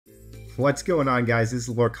What's going on, guys? This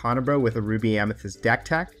is Lorcana Bro with a Ruby Amethyst deck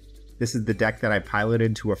tech. This is the deck that I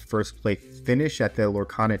piloted to a first place finish at the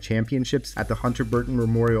Lorcana Championships at the Hunter Burton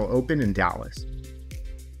Memorial Open in Dallas.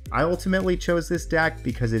 I ultimately chose this deck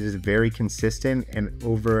because it is very consistent, and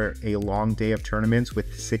over a long day of tournaments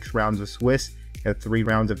with 6 rounds of Swiss and 3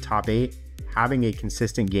 rounds of top 8, having a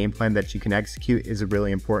consistent game plan that you can execute is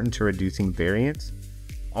really important to reducing variance.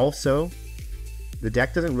 Also, the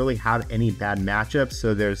deck doesn't really have any bad matchups,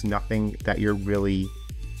 so there's nothing that you're really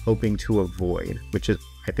hoping to avoid, which is,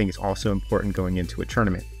 I think, is also important going into a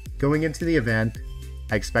tournament. Going into the event,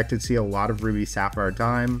 I expected to see a lot of Ruby Sapphire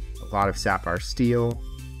Dime, a lot of Sapphire Steel,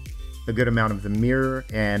 a good amount of the mirror,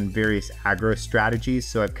 and various aggro strategies,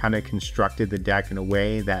 so I've kind of constructed the deck in a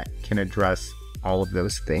way that can address all of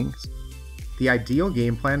those things. The ideal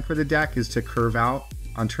game plan for the deck is to curve out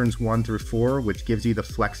on turns 1 through 4, which gives you the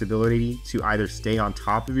flexibility to either stay on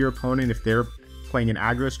top of your opponent if they're playing an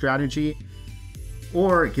aggro strategy,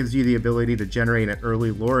 or it gives you the ability to generate an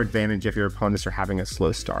early lore advantage if your opponents are having a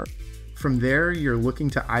slow start. From there, you're looking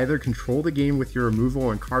to either control the game with your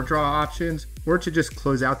removal and card draw options, or to just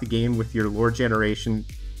close out the game with your lore generation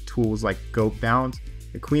tools like Goat Bounce,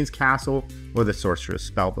 the Queen's Castle, or the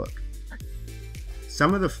Sorcerer's Spellbook.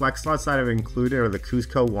 Some of the flex slots that I've included are the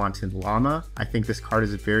Cusco Wanton Llama. I think this card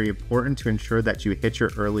is very important to ensure that you hit your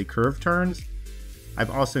early curve turns. I've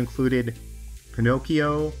also included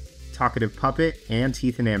Pinocchio, Talkative Puppet, and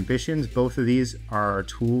Teeth and Ambitions. Both of these are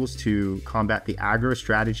tools to combat the aggro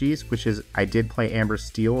strategies, which is, I did play Amethyst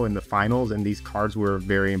Steel in the finals, and these cards were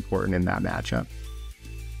very important in that matchup.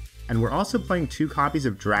 And we're also playing 2 copies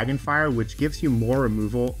of Dragonfire, which gives you more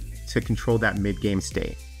removal to control that mid-game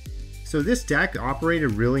state. So this deck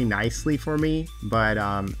operated really nicely for me, but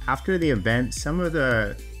after the event, some of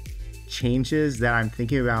the changes that I'm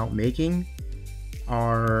thinking about making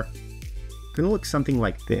are going to look something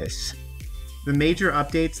like this. The major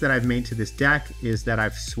updates that I've made to this deck is that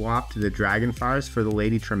I've swapped the Dragonfires for the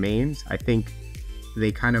Lady Tremaines. I think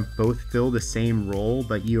they kind of both fill the same role,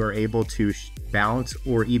 but you are able to bounce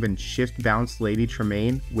or even shift bounce Lady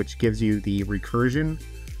Tremaine, which gives you the recursion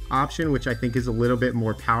option, which I think is a little bit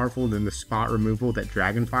more powerful than the spot removal that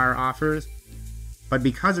Dragonfire offers. But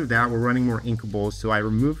because of that, we're running more inkables, so I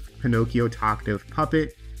removed Pinocchio, Talkative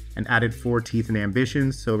Puppet, and added 4 Teeth and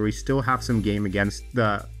Ambitions, so we still have some game against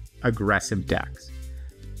the aggressive decks.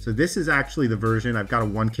 So this is actually the version. I've got a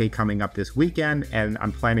 1K coming up this weekend, and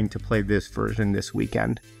I'm planning to play this version this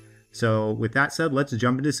weekend. So with that said, let's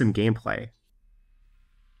jump into some gameplay.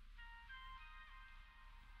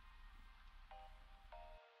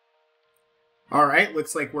 Alright,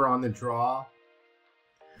 looks like we're on the draw.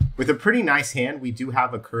 With a pretty nice hand, we do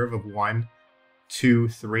have a curve of 1, 2,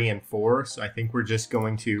 3, and 4, so I think we're just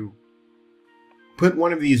going to put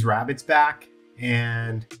one of these rabbits back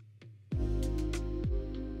and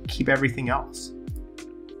keep everything else.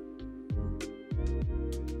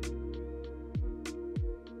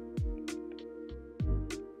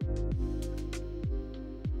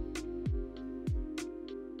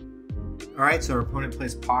 Alright, so our opponent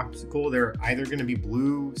plays Popsicle. They're either going to be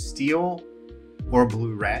blue steel or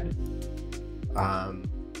blue red.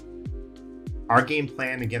 Our game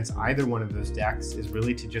plan against either one of those decks is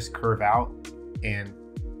really to just curve out and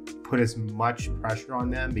put as much pressure on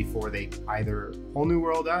them before they either whole new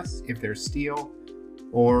world us if they're steel,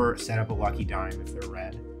 or set up a lucky dime if they're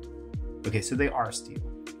red. Okay, so they are steel.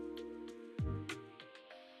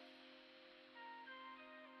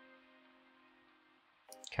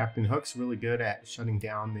 Captain Hook's really good at shutting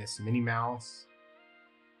down this Minnie Mouse.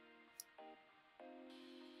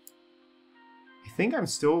 I think I'm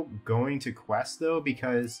still going to quest though,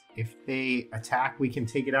 because if they attack, we can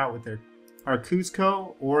take it out with our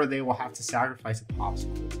Cusco, or they will have to sacrifice a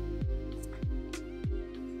Popsicle.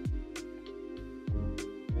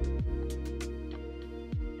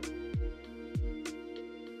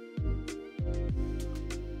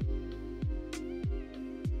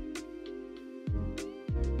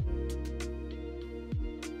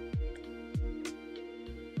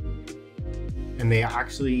 And they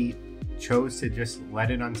actually chose to just let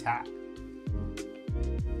it untap.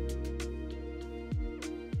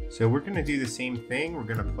 So we're going to do the same thing. We're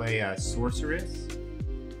going to play a Sorceress,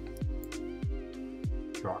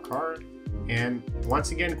 draw a card, and once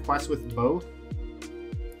again quest with both.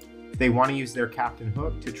 If they want to use their Captain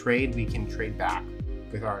Hook to trade, we can trade back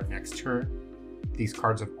with our next turn. These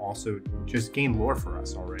cards have also just gained lore for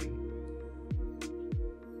us already.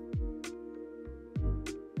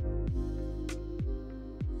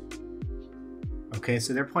 Okay,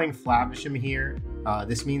 so they're playing Flavisham here.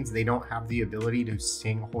 This means they don't have the ability to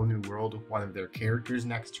sing Whole New World with one of their characters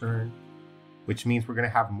next turn. which means we're going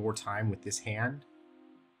to have more time with this hand.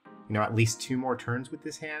 You know, at least 2 more turns with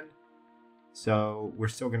this hand. So we're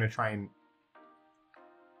still going to try and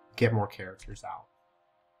get more characters out.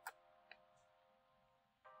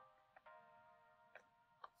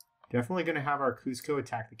 Definitely going to have our Kuzco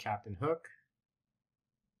attack the Captain Hook.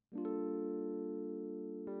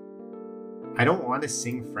 I don't want to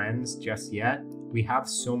sing Friends just yet. We have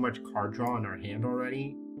so much card draw in our hand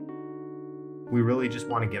already. We really just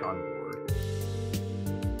want to get on board.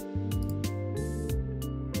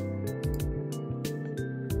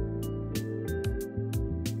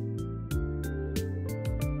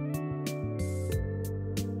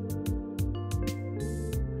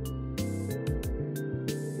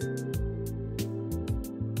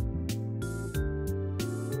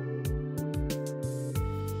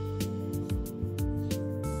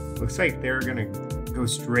 Looks like they're gonna go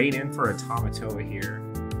straight in for a Tamatoa here,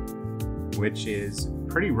 which is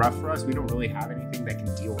pretty rough for us. We don't really have anything that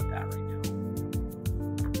can deal with that right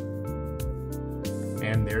now.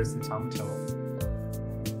 And there's the Tamatoa.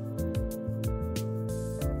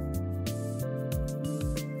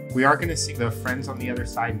 We are gonna see the Friends on the other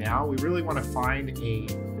side now. We really wanna find a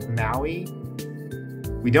Maui.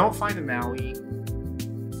 We don't find a Maui,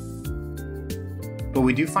 but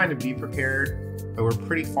we do find a Be Prepared. But we're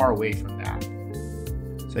pretty far away from that.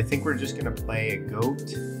 So I think we're just gonna play a Goat,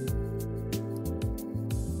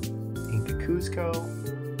 Inca Kuzco,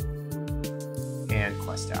 and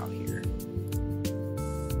Quest out here.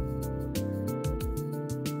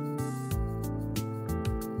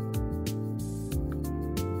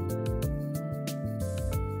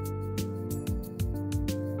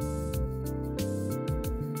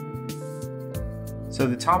 So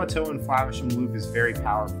the Tamatoa and Flavisham loop is very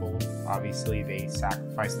powerful. Obviously, they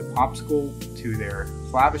sacrifice the Popsicle to their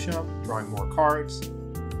Flavisham, drawing more cards,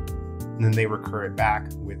 and then they recur it back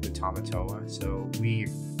with the Tamatoa. So we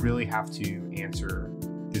really have to answer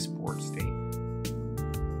this board state.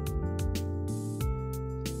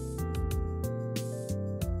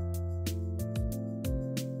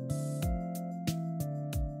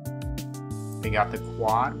 They got the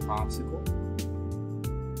quad Popsicle.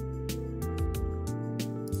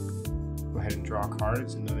 Go ahead and draw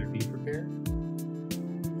cards, another Be Prepared.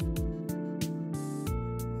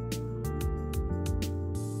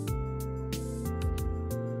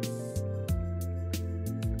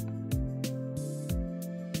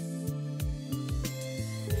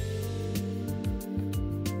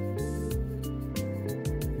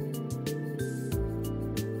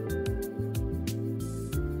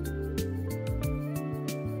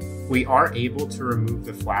 We are able to remove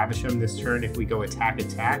the Flavisham this turn if we go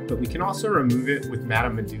attack, but we can also remove it with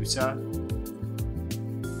Madame Medusa.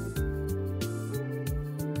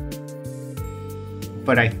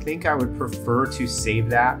 But I think I would prefer to save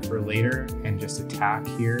that for later and just attack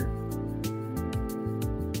here.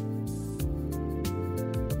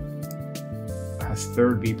 A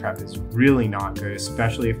third B prep is really not good,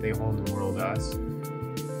 especially if they Whole New World us.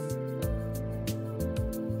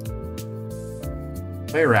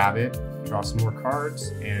 Play a Rabbit, draw some more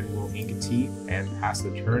cards, and we'll Inca Teeth and pass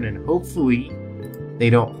the turn, and hopefully they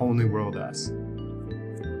don't Whole New World us.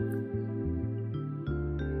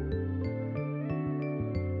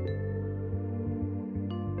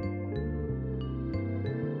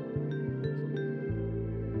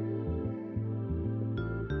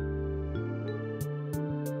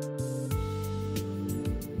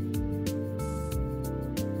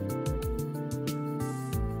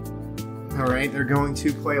 Alright, they're going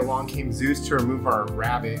to play Along Came Zeus to remove our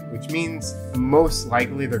Rabbit, which means most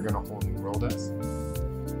likely they're going to Whole New World us.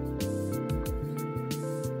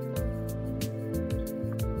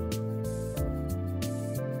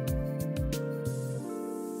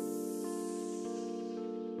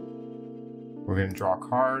 We're going to draw a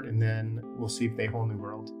card, and then we'll see if they Whole New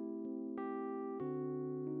World.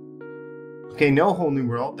 Okay, no Whole New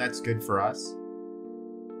World, that's good for us.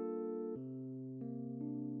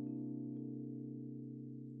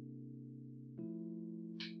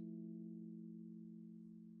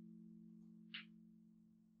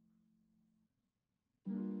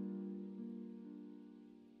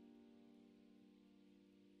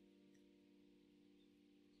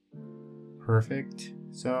 Perfect.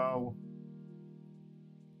 So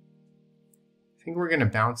I think we're going to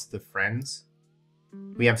bounce the Friends.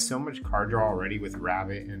 We have so much card draw already with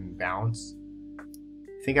Rabbit and Bounce.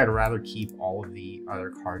 I think I'd rather keep all of the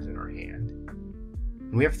other cards in our hand.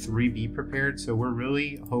 And we have 3 Be Prepared, so we're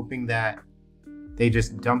really hoping that they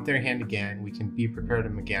just dump their hand again. We can Be Prepared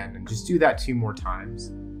them again and just do that 2 more times.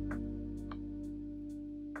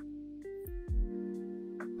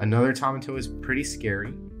 Another Tamatoa is pretty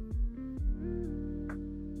scary.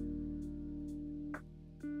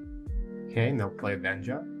 Okay, and they'll play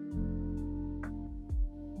Venja.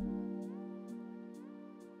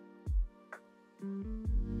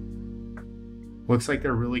 Looks like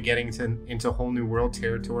they're really getting into whole new world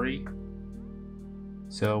territory.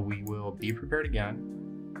 So we will be prepared again.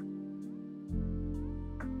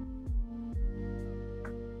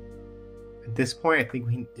 At this point, I think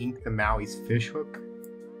we can ink the Maui's Fishhook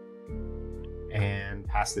and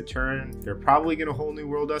pass the turn. They're probably going to whole new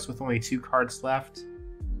world us with only 2 cards left.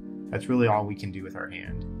 That's really all we can do with our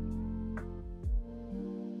hand.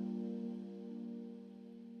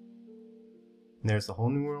 And there's the whole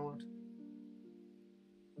new world.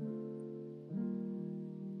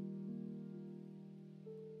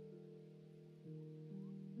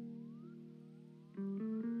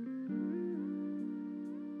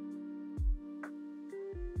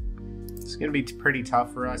 It's going to be pretty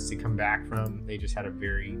tough for us to come back from. They just had a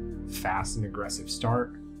very fast and aggressive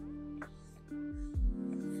start.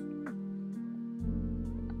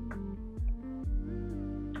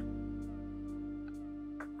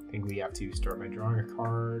 I think we have to start by drawing a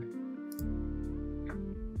card.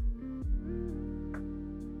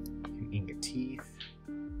 Ink a teeth.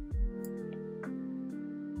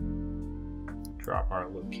 Drop our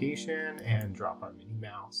location and drop our Minnie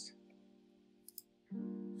Mouse.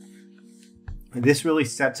 This really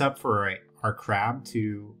sets up for our crab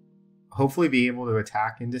to hopefully be able to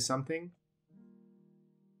attack into something.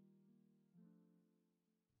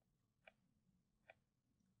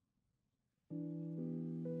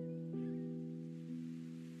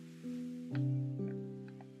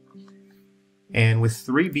 And with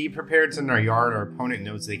 3 Be Prepareds in our yard, our opponent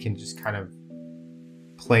knows they can just kind of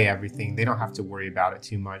play everything. They don't have to worry about it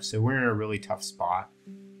too much. So we're in a really tough spot.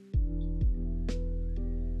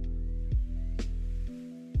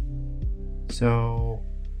 So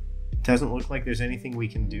it doesn't look like there's anything we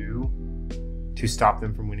can do to stop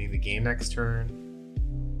them from winning the game next turn.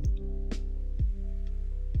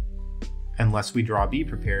 Unless we draw Be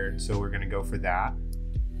Prepared, so we're going to go for that.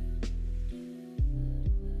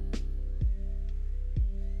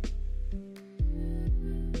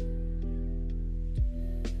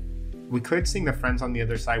 We could sing the Friends on the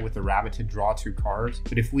other side with the rabbit to draw 2 cards,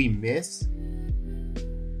 but if we miss,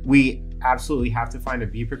 we absolutely have to find a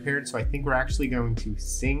Be Prepared, so I think we're actually going to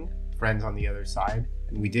sing Friends on the other side,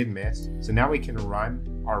 and we did miss. So now we can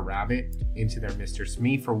run our rabbit into their Mr.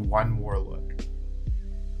 Smee for 1 more look.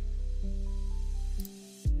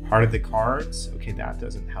 Heart of the Cards, okay, that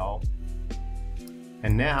doesn't help.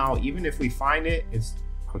 And now, even if we find it, it's,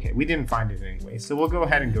 okay, we didn't find it anyway, so we'll go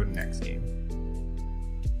ahead and go to next game.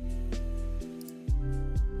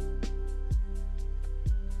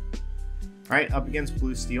 All right, up against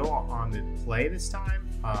Blue Steel on the play this time.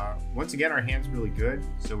 Once again, our hand's really good,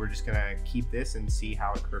 so we're just gonna keep this and see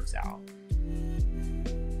how it curves out.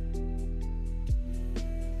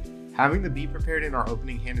 Having the Be Prepared in our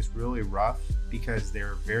opening hand is really rough because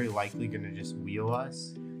they're very likely gonna just wheel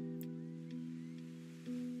us.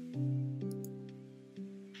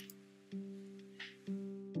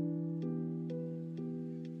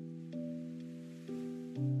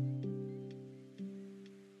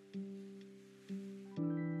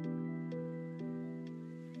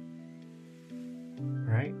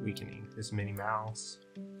 We can ink this Minnie Mouse,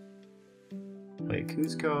 play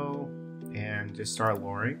Cusco, and just start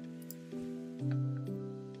luring.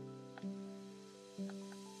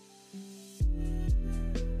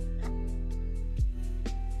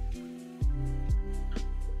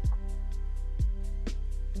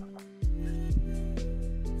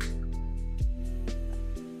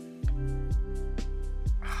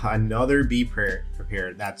 Another Be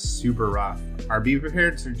Prepared. That's super rough. Our Be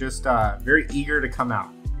Prepareds are just very eager to come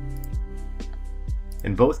out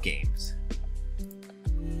in both games.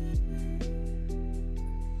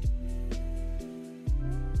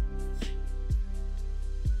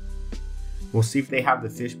 We'll see if they have the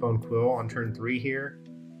Fishbone Quill on turn 3 here.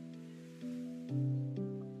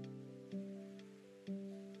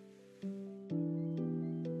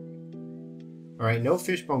 All right, no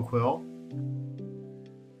Fishbone Quill,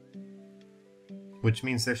 which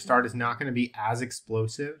means their start is not going to be as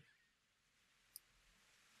explosive.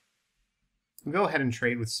 We'll go ahead and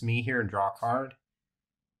trade with Smee here and draw a card.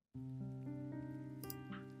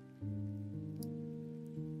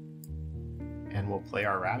 And we'll play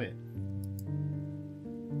our rabbit.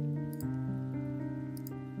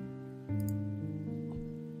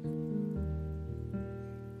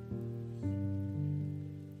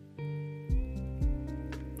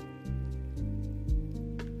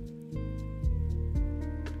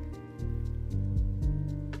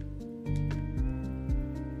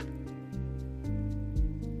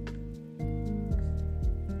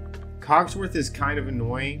 Cogsworth is kind of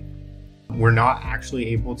annoying. We're not actually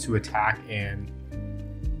able to attack and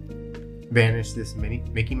banish this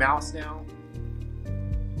Mickey Mouse now.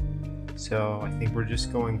 So I think we're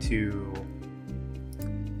just going to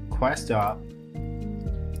quest up.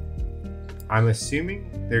 I'm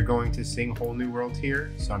assuming they're going to sing Whole New World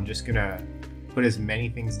here, so I'm just gonna put as many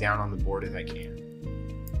things down on the board as I can.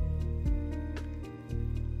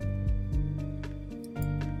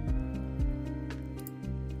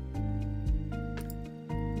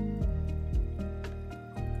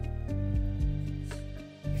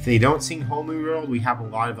 If they don't sing Whole New World, we have a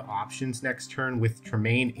lot of options next turn with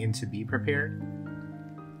Tremaine into Be Prepared.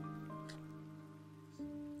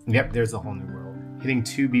 Yep, there's a Whole New World. Hitting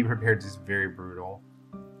 2 Be Prepared is very brutal.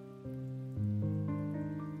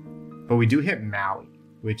 But we do hit Maui,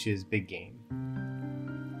 which is big game.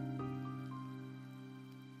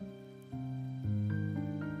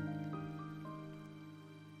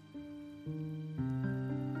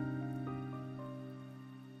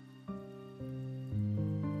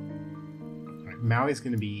 Maui's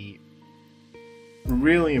going to be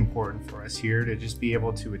really important for us here to just be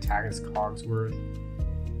able to attack his Cogsworth.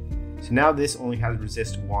 So now this only has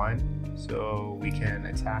resist 1, so we can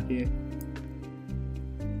attack it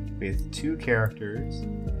with 2 characters.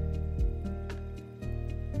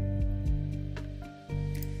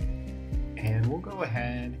 And we'll go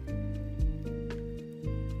ahead.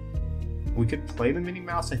 We could play the Minnie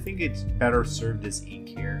Mouse. I think it's better served as ink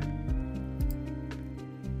here.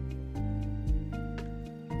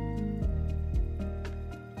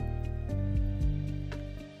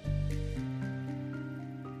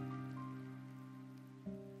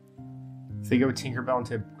 If they go with Tinkerbell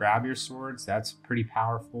to grab your swords, that's pretty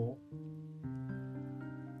powerful.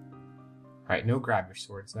 Alright, no grab your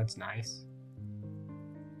swords, that's nice.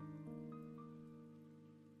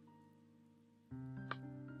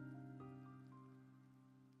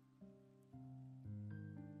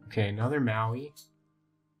 Okay, another Maui.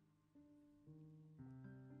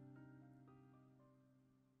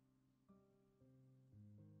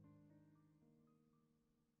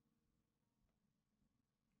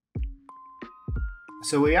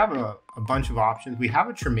 So we have a bunch of options. We have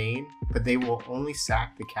a Tremaine, but they will only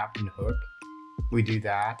sack the Captain Hook. We do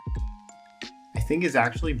that. I think it's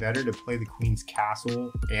actually better to play the Queen's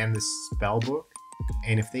Castle and the Spellbook.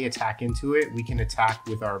 And if they attack into it, we can attack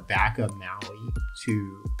with our backup Maui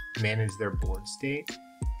to manage their board state.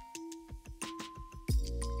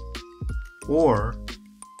 Or,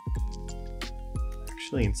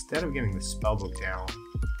 actually, instead of getting the Spellbook down,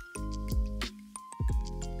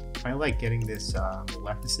 I like getting this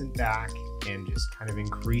Maleficent back and just kind of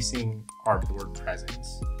increasing our board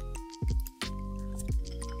presence.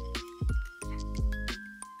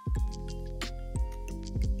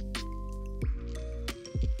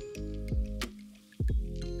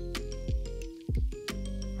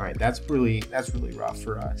 All right, that's really rough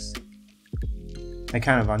for us. That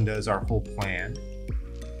kind of undoes our whole plan.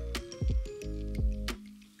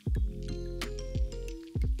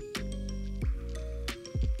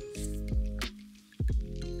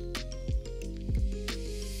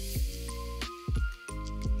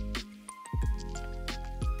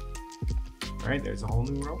 Alright, there's a Whole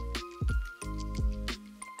New World.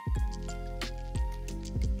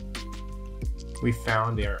 We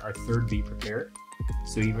found our third Be Prepared.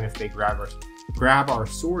 So even if they grab our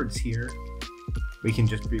swords here, we can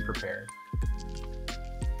just be prepared.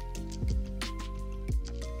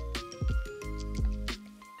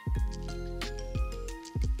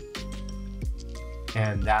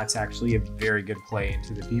 And that's actually a very good play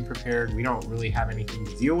into the Be Prepared. We don't really have anything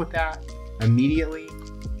to deal with that immediately.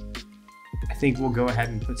 I think we'll go ahead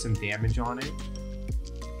and put some damage on it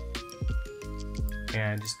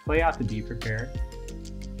and just play out the Be Prepared.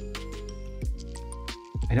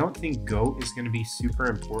 I don't think Goat is going to be super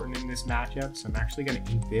important in this matchup, so I'm actually going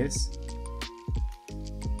to ink this.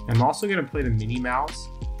 I'm also going to play the Minnie Mouse.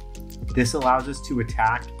 This allows us to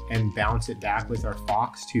attack and bounce it back with our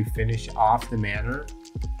Fox to finish off the manor,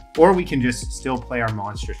 or we can just still play our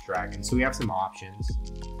Monstrous Dragon, so we have some options.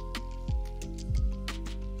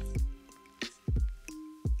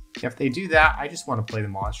 If they do that, I just want to play the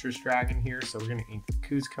Monstrous Dragon here, so we're going to ink the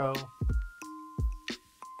Kuzco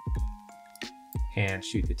and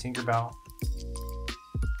shoot the Tinkerbell.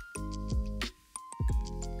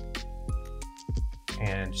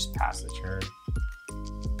 And just pass the turn.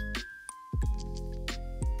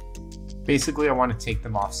 Basically, I want to take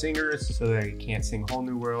them off singers so they can't sing Whole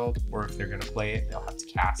New World, or if they're going to play it, they'll have to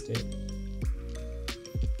cast it.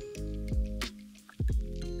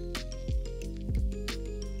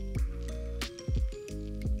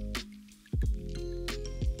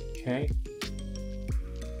 Okay.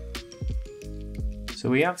 So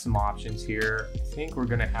we have some options here. I think we're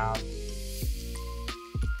gonna have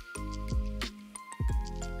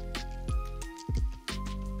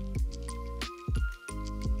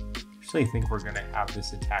I think we're gonna have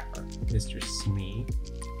this attack our Mr. Smee.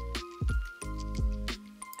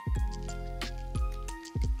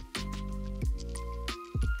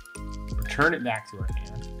 Return it back to our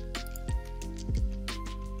hand.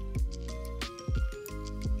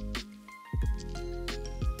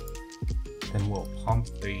 Then we'll pump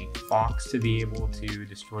the Fox to be able to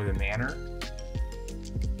destroy the manor.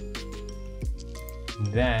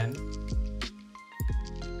 Then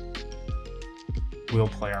we'll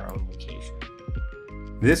play our own location.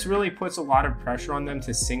 This really puts a lot of pressure on them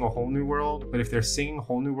to sing a whole new world, but if they're singing a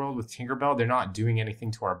whole new world with Tinkerbell, they're not doing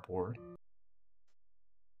anything to our board.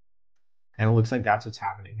 And it looks like that's what's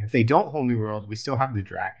happening. If they don't whole new world, we still have the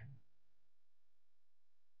dragon.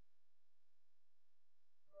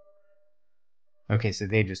 Okay, so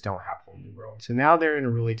they just don't have whole new world. So now they're in a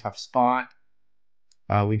really tough spot.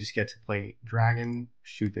 We just get to play dragon,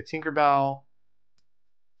 shoot the Tinkerbell.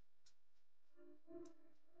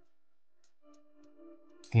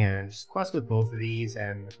 And just quest with both of these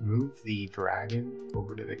and move the dragon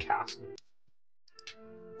over to the castle.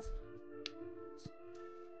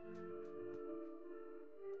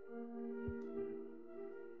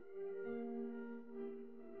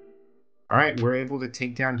 Alright, we're able to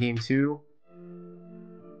take down game 2.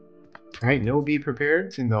 Alright, no be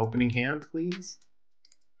prepared in the opening hand, please.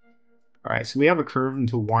 Alright, so we have a curve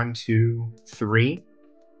into 1, 2, 3.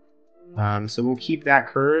 So we'll keep that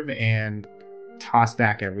curve and toss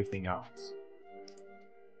back everything else.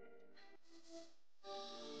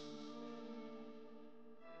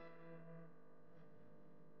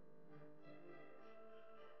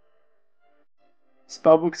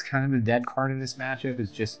 Spellbook's kind of a dead card in this matchup.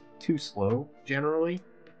 It's just too slow, generally.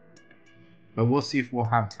 But we'll see if we'll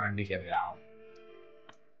have time to get it out.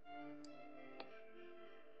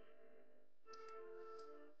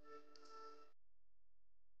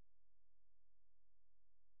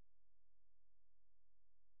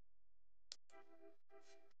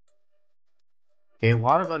 Okay, a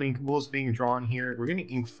lot of uninkables being drawn here. We're going to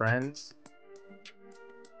ink Friends.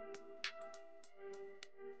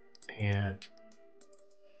 And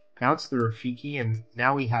bounce the Rafiki, and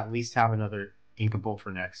now we at least have another inkable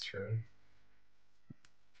for next turn.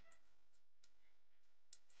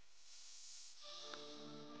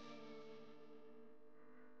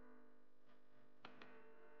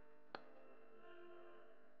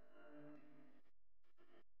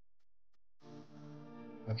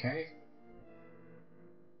 Okay.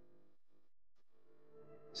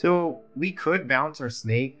 So we could bounce our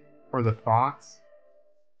Snake or the Fox,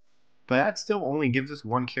 but that still only gives us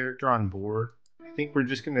one character on board. I think we're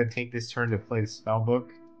just going to take this turn to play the Spellbook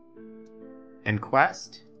and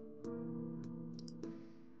Quest.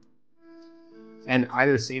 And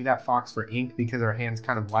either save that Fox for ink because our hand's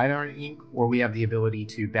kind of light on ink, or we have the ability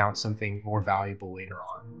to bounce something more valuable later on.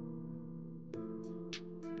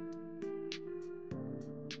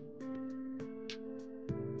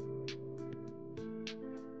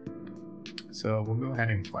 So we'll go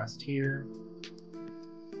ahead and Quest here.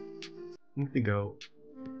 I think we go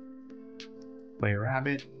play a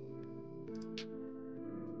rabbit.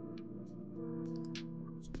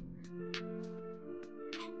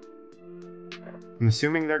 I'm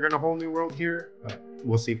assuming they're going to whole new world here, but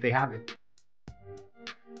we'll see if they have it.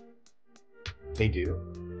 They do.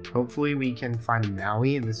 Hopefully we can find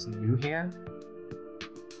Maui in this new hand.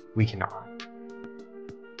 We cannot.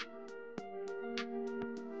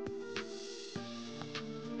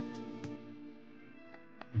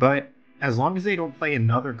 But as long as they don't play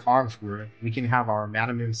another Cogsworth, we can have our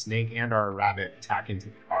Madam Snake and our rabbit attack into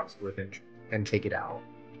the Cogsworth and take it out.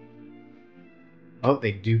 Oh,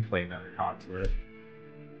 they do play another Cogsworth.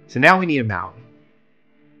 So now we need a Maui.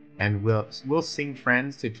 And we'll sing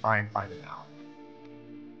Friends to try and find a Maui.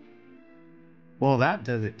 Well, that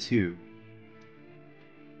does it too.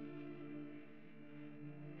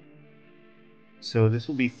 So this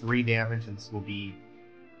will be 3 damage, and this will be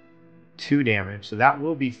 2 damage. So that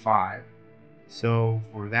will be 5. So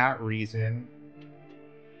for that reason,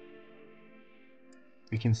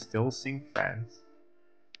 we can still sing Friends.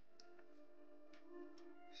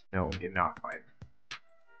 No, we did not find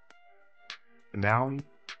the Maui.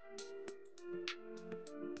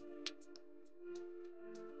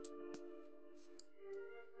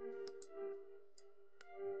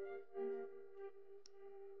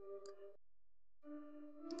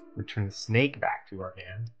 Return the Snake back to our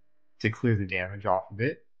hand to clear the damage off of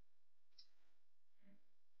it.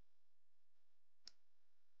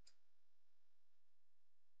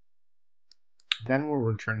 Then we'll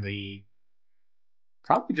return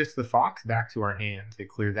probably just the fox back to our hand to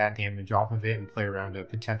clear that damage off of it and play around a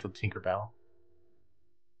potential Tinkerbell.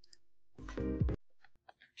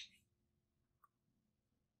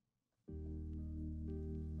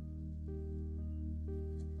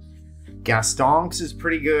 Gastonks is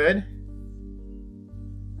pretty good.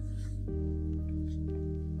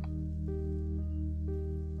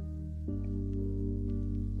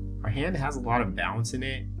 Our hand has a lot of bounce in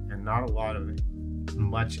it and not a lot of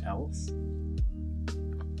much else.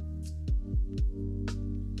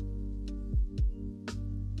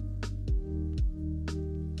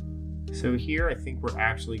 So here I think we're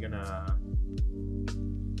actually gonna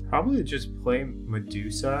probably just play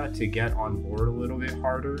Medusa to get on board a little bit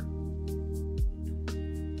harder.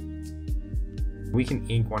 We can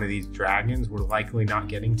ink one of these dragons. We're likely not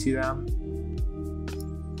getting to them.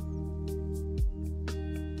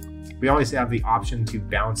 We always have the option to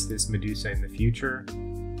bounce this Medusa in the future.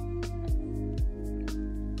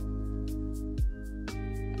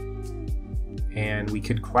 And we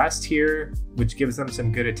could quest here, which gives them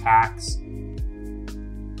some good attacks.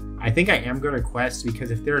 I think I am going to quest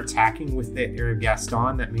because if they're attacking with their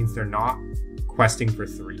Gaston, that means they're not questing for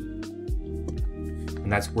 3.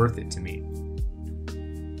 And that's worth it to me.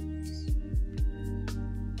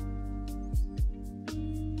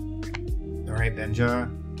 Alright,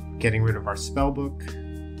 Benja, getting rid of our spellbook.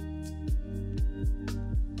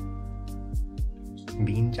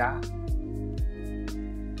 Binja.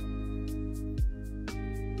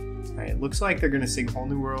 Alright, it looks like they're going to sing Whole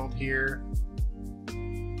New World here.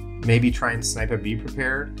 Maybe try and snipe a Be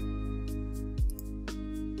Prepared.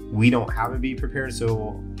 We don't have a Be Prepared, so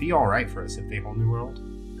it'll be alright for us if they Whole New World.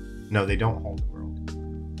 No, they don't Whole New World.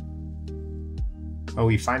 Oh,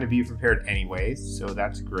 we find a Be Prepared anyways, so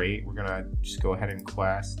that's great. We're gonna just go ahead and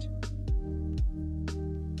quest.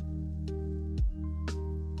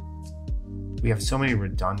 We have so many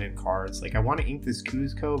redundant cards. Like, I want to ink this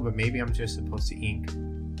Kuzco, but maybe I'm just supposed to ink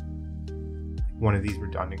one of these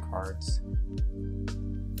redundant cards.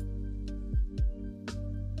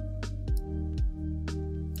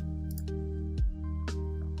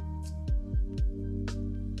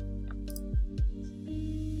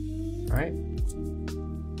 Alright.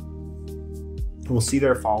 We'll see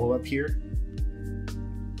their follow-up here.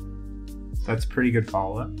 That's pretty good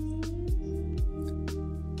follow-up.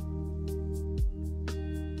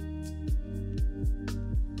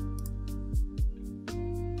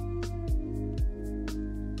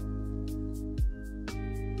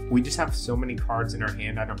 We just have so many cards in our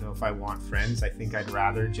hand, I don't know if I want friends. I think I'd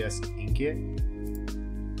rather just ink it.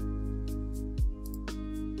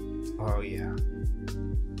 Oh yeah.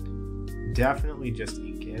 Definitely just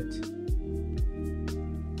ink it.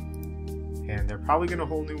 And they're probably going to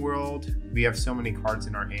Whole New World. We have so many cards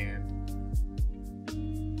in our hand.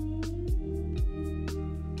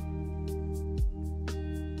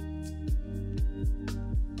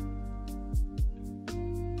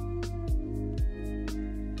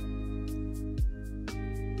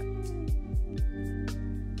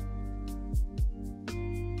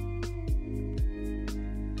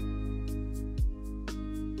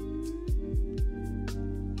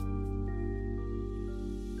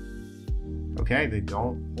 Okay, they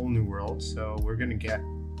don't Whole New World, so we're gonna get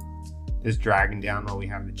this dragon down while we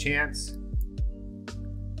have the chance.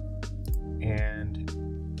 And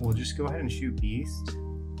we'll just go ahead and shoot Beast.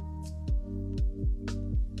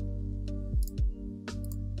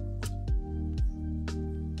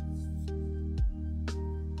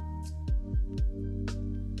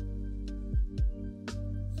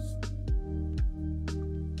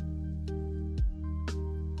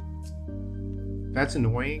 That's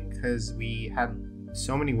annoying because we had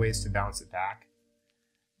so many ways to bounce it back.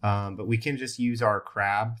 But we can just use our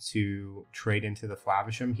crab to trade into the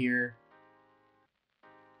Flavisham here.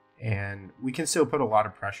 And we can still put a lot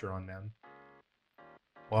of pressure on them.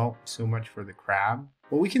 Well, so much for the crab.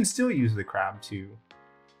 Well, we can still use the crab to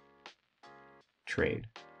trade.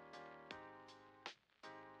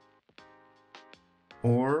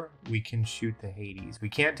 Or we can shoot the Hades. We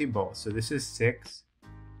can't do both, so this is 6.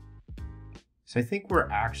 So I think we're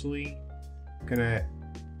actually gonna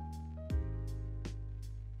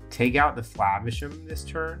take out the Flavisham this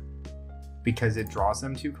turn because it draws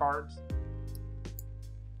them 2 cards.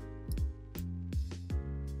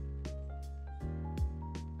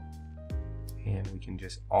 And we can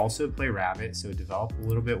just also play Rabbit, so develop a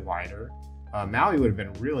little bit wider. Maui would have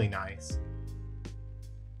been really nice.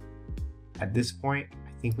 At this point,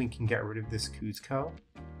 I think we can get rid of this Kuzco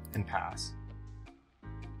and pass.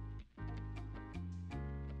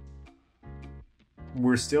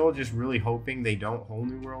 We're still just really hoping they don't Whole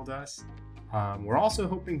New World us. We're also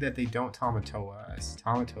hoping that they don't Tamatoa us.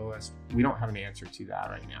 Tamatoa us, we don't have an answer to that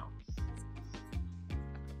right now.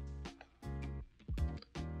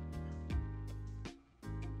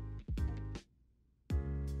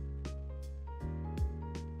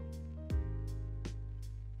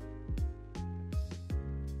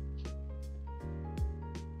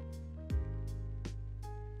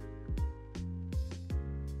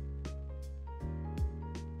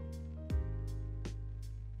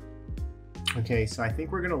 Okay, so I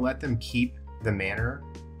think we're going to let them keep the manor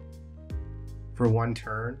for one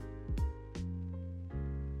turn.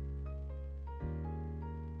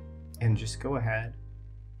 And just go ahead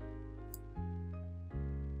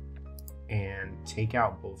and take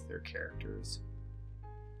out both their characters.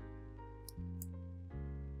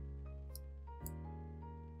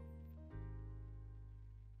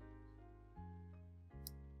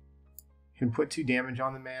 Can put 2 damage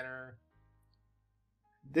on the manor.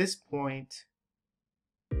 At this point,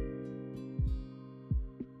 I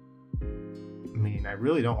mean, I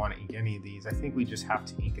really don't want to ink any of these. I think we just have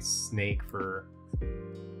to ink a snake for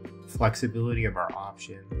flexibility of our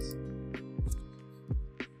options.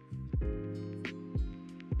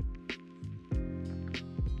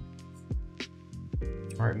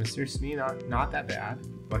 Alright, Mr. Smee, not that bad.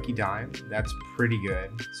 Lucky Dime, that's pretty good.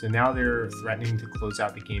 So now they're threatening to close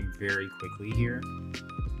out the game very quickly here.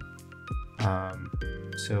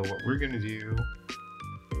 So what we're gonna do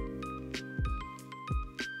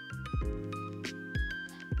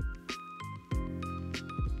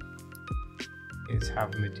is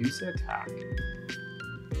have Medusa attack.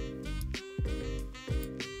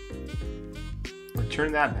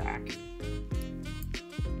 Return that back.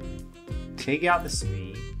 Take out the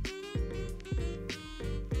Smee.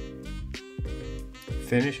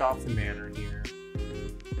 Finish off the manor here.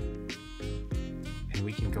 And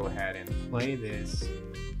we can go ahead and play this.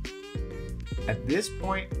 At this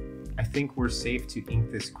point, I think we're safe to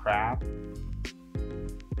ink this crab.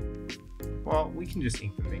 Well, we can just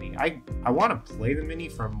ink the mini. I want to play the mini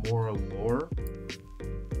for more lore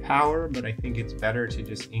power, but I think it's better to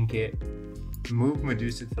just ink it, move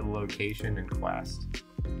Medusa to the location, and quest.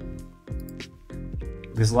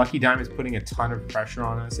 This Lucky Dime is putting a ton of pressure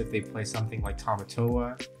on us. If they play something like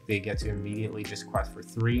Tamatoa, they get to immediately just quest for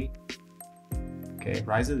 3. Okay,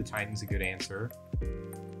 Rise of the Titan's a good answer.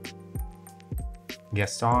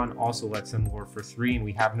 Gaston also lets them lure for 3, and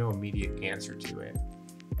we have no immediate answer to it.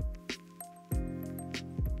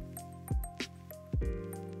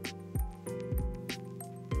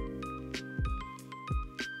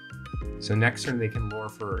 So next turn they can lure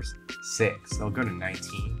for 6. They'll go to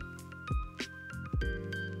 19.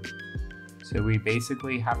 So we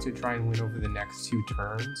basically have to try and win over the next 2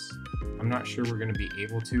 turns. I'm not sure we're going to be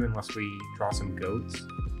able to unless we draw some goats.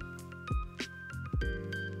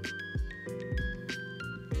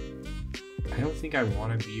 I don't think I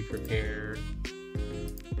want to be prepared. I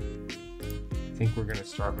think we're going to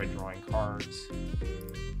start by drawing cards.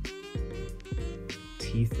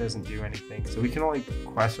 Teeth doesn't do anything, so we can only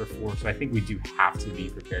quest for 4, so I think we do have to be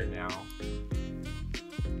prepared now.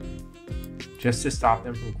 Just to stop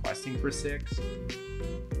them from questing for 6.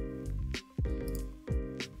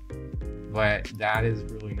 But that is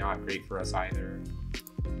really not great for us either.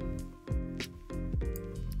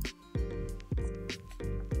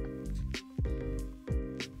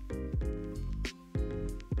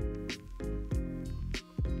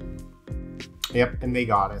 Yep, and they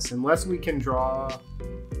got us. Unless we can draw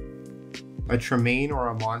a Tremaine or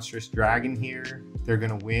a monstrous dragon here, they're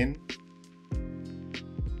gonna win.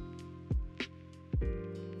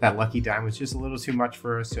 That Lucky Dime was just a little too much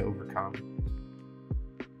for us to overcome.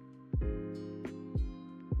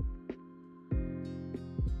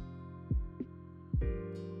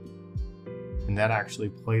 And that actually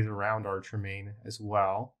plays around our Tremaine as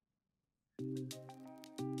well.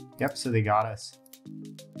 Yep, so they got us.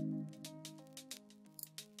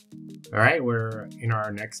 All right, we're in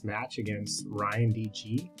our next match against Ryan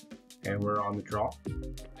DG, and we're on the draw.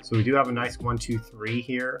 So we do have a nice 1, 2, 3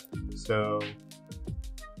 here. So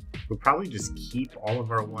we'll probably just keep all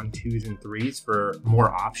of our 1, 2s, and 3s for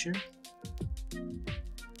more options.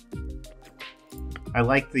 I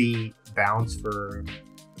like the bounce for,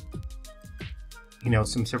 you know,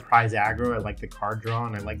 some surprise aggro. I like the card draw,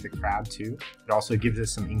 and I like the crab too. It also gives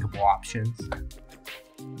us some inkable options.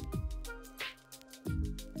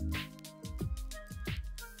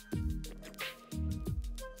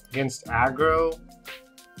 Against aggro,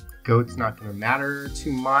 goat's not going to matter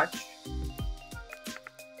too much.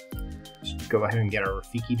 Just go ahead and get our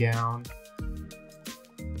Rafiki down.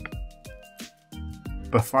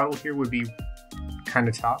 Befuddle here would be kind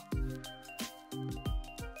of tough.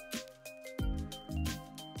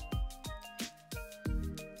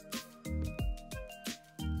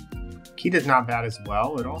 Keith is not bad as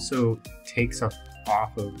well. It also takes us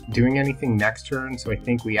off of doing anything next turn, so I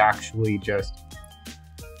think we actually just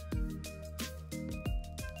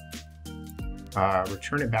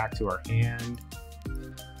return it back to our hand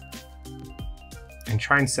and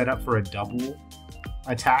try and set up for a double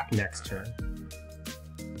attack next turn.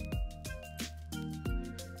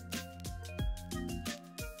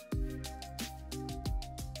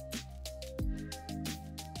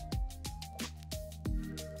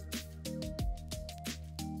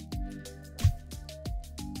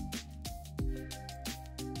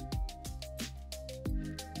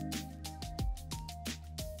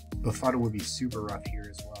 I thought it would be super rough here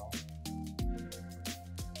as well.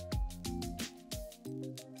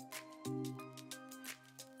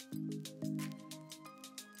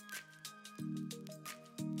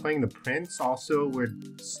 Playing the Prince also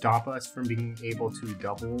would stop us from being able to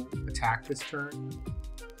double attack this turn,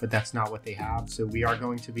 but that's not what they have, so we are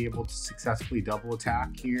going to be able to successfully double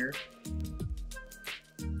attack here.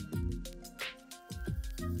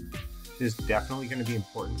 This is definitely going to be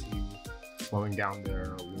important to you, slowing down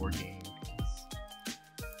their war game piece.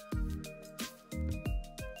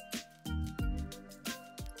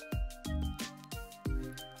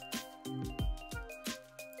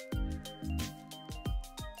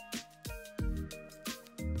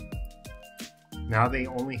 Now they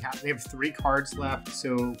have 3 cards left,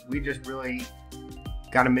 so we just really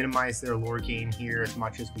got to minimize their lore gain here as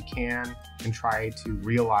much as we can and try to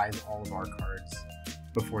realize all of our cards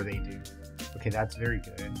before they do. Okay, that's very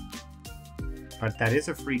good. But that is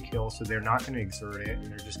a free kill, so they're not going to exert it, and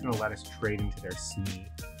they're just going to let us trade into their sneak.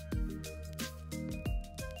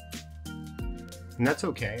 And that's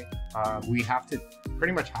okay. We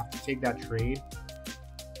pretty much have to take that trade.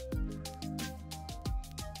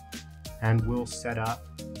 And we'll set up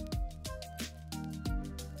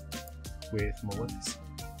with Maleficent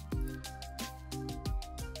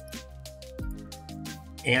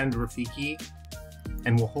and Rafiki.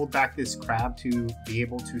 And we'll hold back this crab to be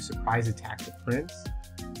able to surprise attack the Prince,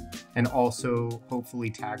 and also hopefully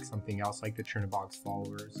tag something else like the Chernobog's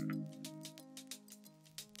followers.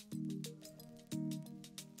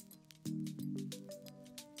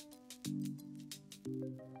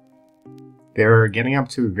 They're getting up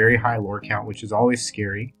to a very high lore count, which is always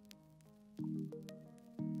scary.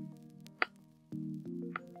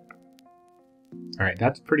 Alright,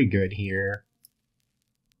 that's pretty good here.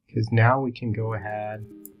 Because now we can go ahead,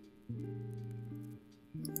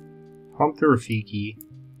 pump the Rafiki,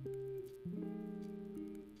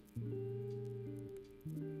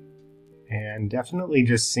 and definitely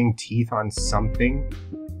just sink Teeth on something.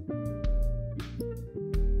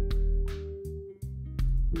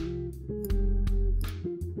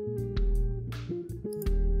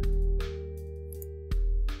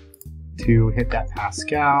 To hit that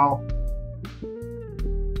Pascal.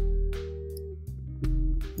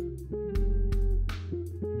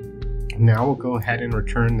 Now we'll go ahead and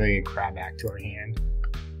return the crab back to our hand.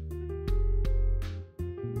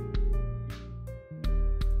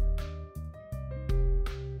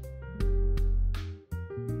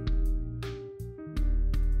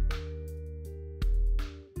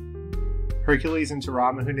 Hercules into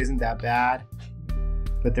Robin Hood isn't that bad,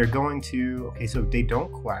 but they're going to, okay, so they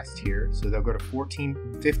don't quest here, so they'll go to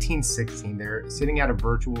 14, 15, 16. They're sitting at a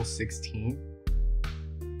virtual 16.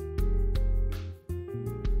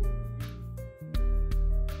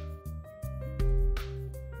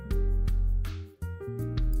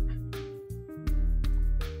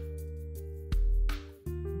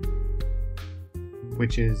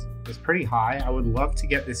 Which is pretty high. I would love to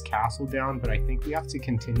get this castle down, but I think we have to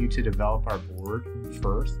continue to develop our board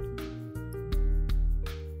first.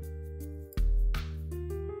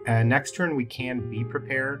 Next turn we can be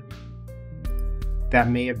prepared. That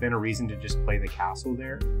may have been a reason to just play the castle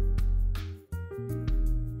there.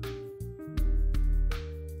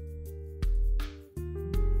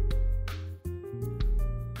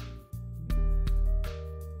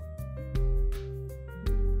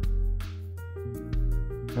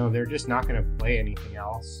 No, they're just not going to play anything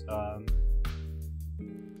else.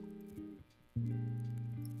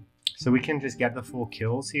 So we can just get the full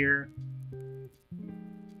kills here.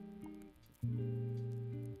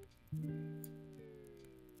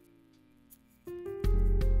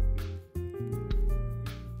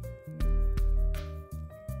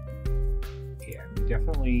 Yeah, we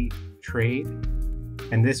definitely trade.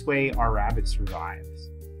 And this way our rabbit survives.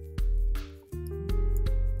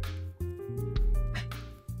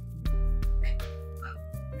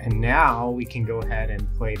 And now we can go ahead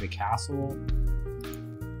and play the castle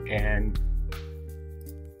and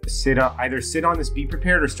either sit on this Be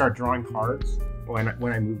Prepared or start drawing cards.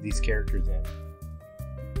 when I move these characters in.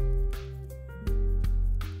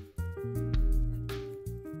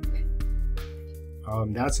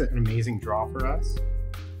 That's an amazing draw for us.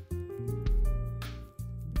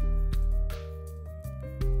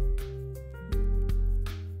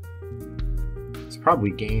 It's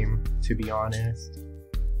probably game, to be honest.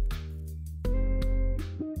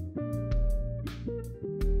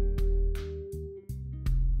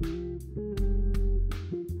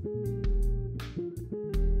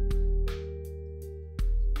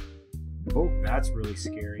 Oh, that's really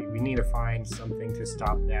scary. We need to find something to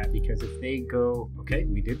stop that, because if they go... Okay,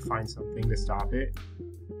 we did find something to stop it.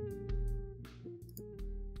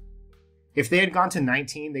 If they had gone to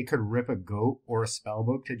 19, they could rip a goat or a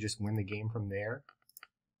spellbook to just win the game from there.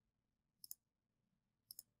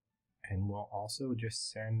 And we'll also just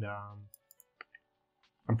send...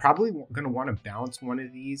 I'm probably going to want to bounce one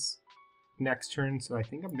of these next turn, so I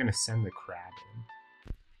think I'm going to send the crab in.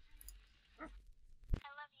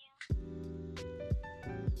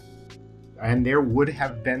 And there would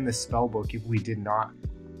have been the spellbook if we did not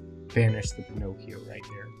banish the Pinocchio right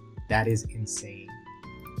there. That is insane.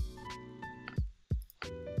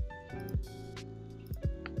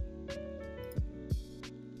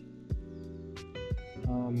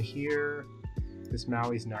 Here, this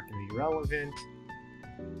Maui's not going to be relevant.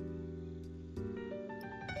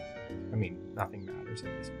 I mean, nothing matters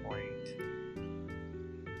at this point.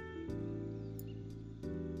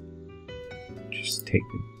 Just take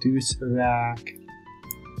the deuce back,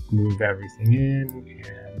 move everything in,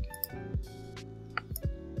 and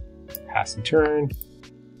pass the turn.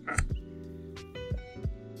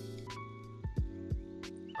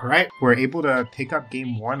 All right, we're able to pick up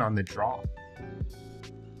game 1 on the draw.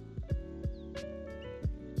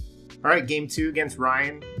 All right, game 2 against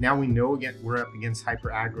Ryan. Now we know we're up against hyper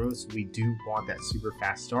aggro, so we do want that super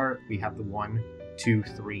fast start. We have the 1, 2,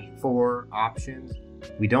 3, 4 options.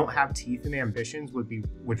 We don't have teeth and ambitions,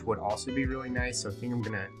 which would also be really nice. So I think I'm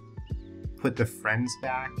gonna put the friends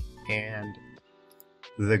back and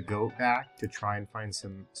the goat back to try and find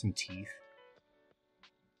some teeth.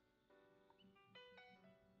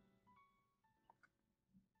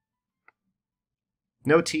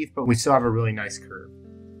 No teeth, but we still have a really nice curve.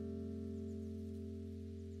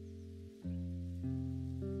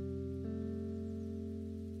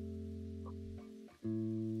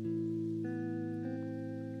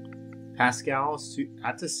 Pascal,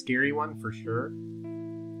 that's a scary one for sure.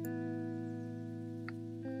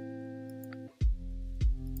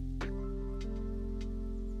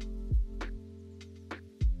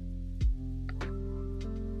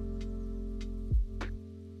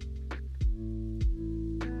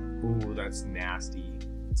 Ooh, that's nasty.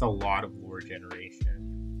 It's a lot of lore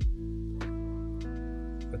generation.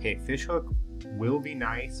 Okay, Fishhook will be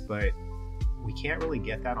nice, but we can't really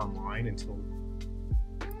get that online until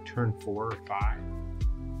turn 4 or 5,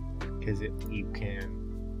 because you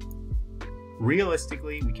can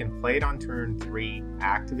realistically we can play it on turn 3,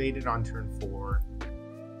 activate it on turn 4,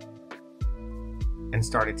 and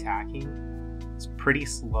start attacking. It's pretty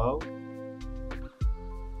slow.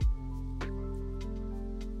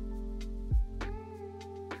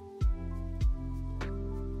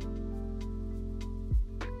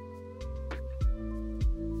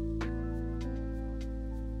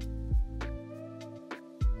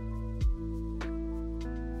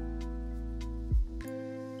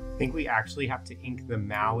 I think we actually have to ink the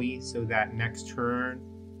Maui so that next turn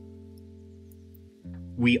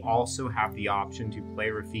we also have the option to play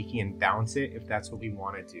Rafiki and bounce it if that's what we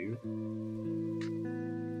want to do.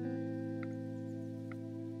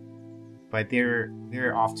 But they're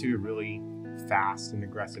off to a really fast and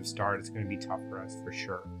aggressive start. It's going to be tough for us for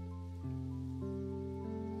sure.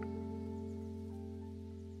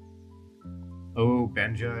 Oh,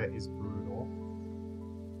 Benja is brutal.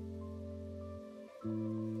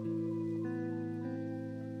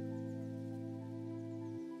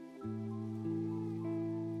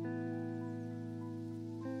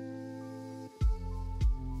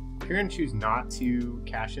 We're going to choose not to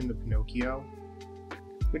cash in the Pinocchio,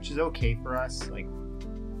 which is okay for us. Like,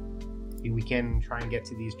 we can try and get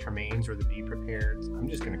to these Tremaines or the Be Prepared. I'm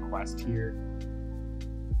just going to quest here.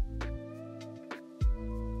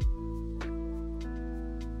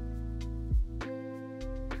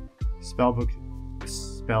 Spellbook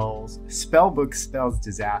spells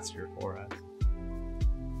disaster for us.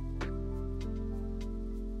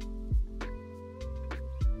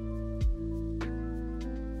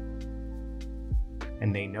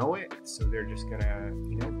 And they know it, so they're just gonna,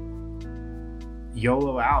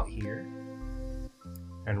 YOLO out here.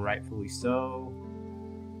 And rightfully so.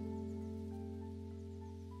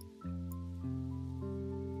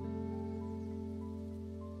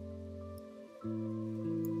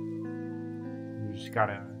 Just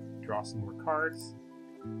gotta draw some more cards.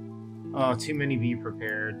 Oh, too many be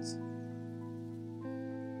prepared.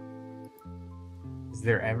 Is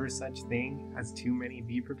there ever such thing as too many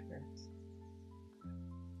be prepared?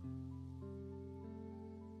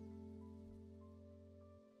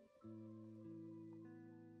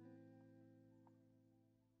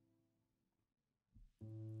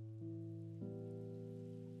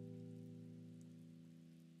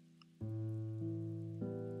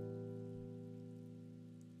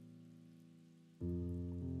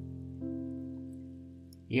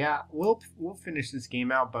 Yeah, we'll finish this game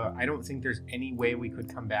out, but I don't think there's any way we could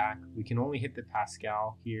come back. We can only hit the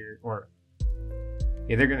Pascal here, or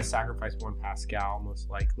yeah, they're gonna sacrifice one Pascal most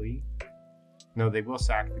likely. No, they will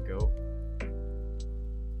sack the goat.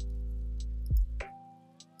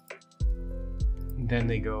 And then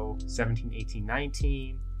they go 17, 18,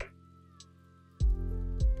 19.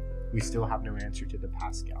 We still have no answer to the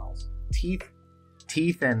Pascals.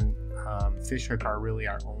 Teeth and fishhook are really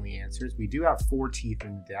our only answers. We do have 4 teeth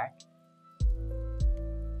in the deck.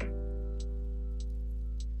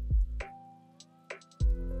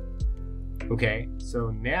 Okay, so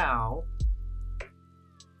now,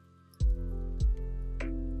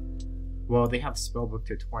 well, they have spellbook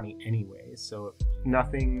to 20 anyway, so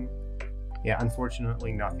nothing, yeah,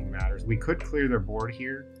 unfortunately nothing matters. We could clear their board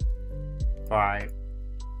here by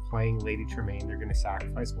playing Lady Tremaine. They're going to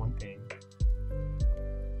sacrifice one thing.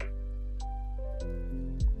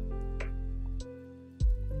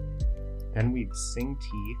 Then we'd sing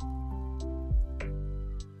teeth.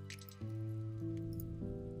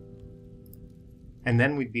 And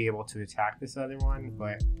then we'd be able to attack this other one,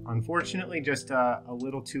 but unfortunately just a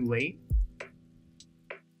little too late.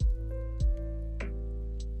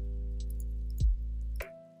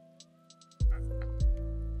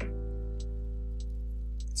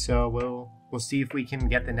 So we'll see if we can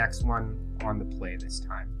get the next one on the play this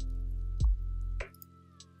time.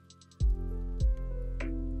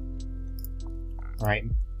 All right,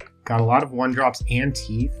 got a lot of 1-drops and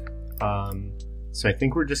teeth. So I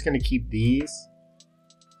think we're just going to keep these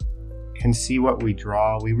and see what we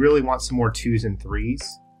draw. We really want some more 2s and 3s.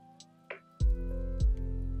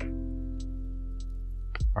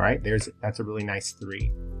 All right, that's a really nice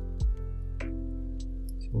 3.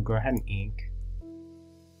 So we'll go ahead and ink.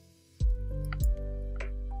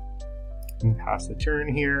 And pass the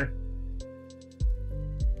turn here.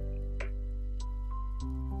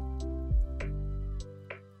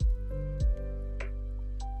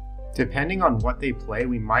 Depending on what they play,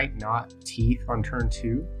 we might not teeth on turn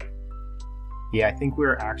 2. Yeah, I think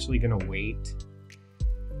we're actually going to wait.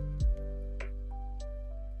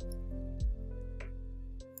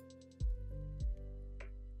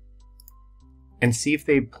 And see if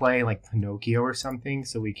they play like Pinocchio or something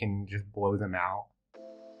so we can just blow them out.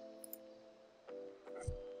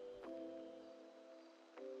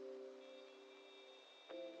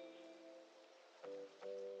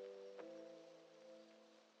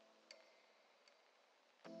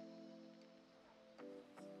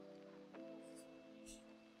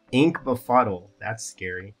 Ink Befuddle, that's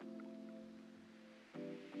scary.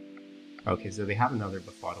 Okay, so they have another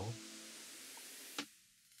Befuddle.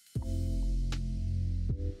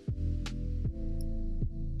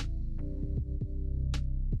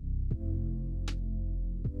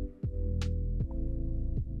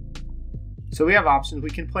 So we have options. We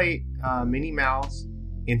can play Minnie Mouse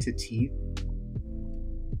into teeth.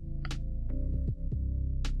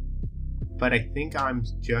 But I think I'm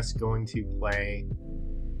just going to play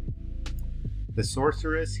the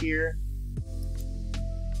Sorceress here.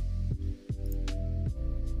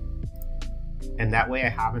 And that way I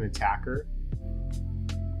have an attacker.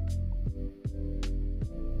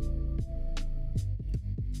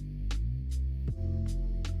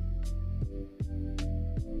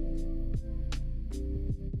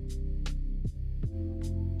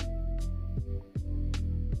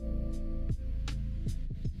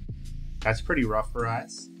 That's pretty rough for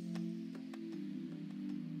us.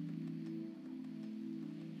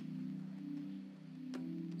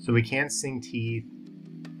 So we can't sing teeth.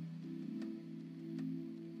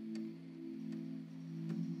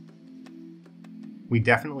 We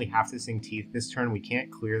definitely have to sing teeth. This turn we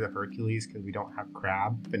can't clear the Hercules because we don't have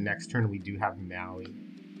Crab, but next turn we do have Maui.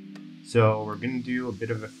 So we're going to do a bit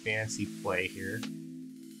of a fancy play here.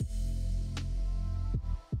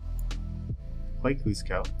 Play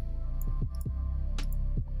Cusco.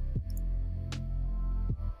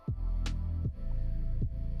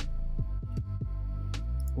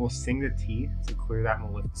 We'll sing the teeth to clear that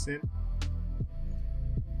Maleficent.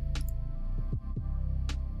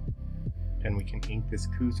 Then we can ink this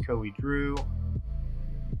Cusco we drew.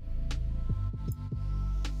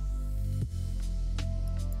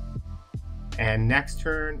 And next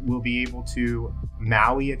turn, we'll be able to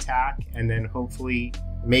Maui attack and then hopefully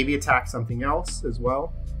maybe attack something else as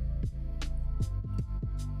well.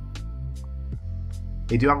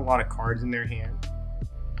 They do have a lot of cards in their hand,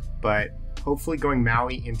 but hopefully going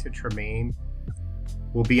Maui into Tremaine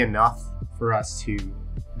will be enough for us to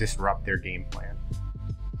disrupt their game plan.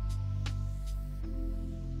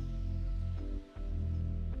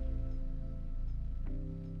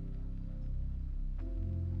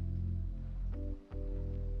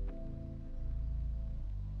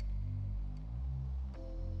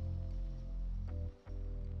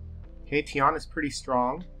 Okay, Tiana's pretty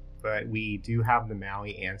strong, but we do have the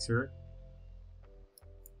Maui answer.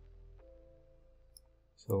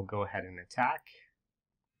 So we'll go ahead and attack.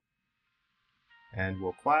 And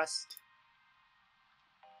we'll quest.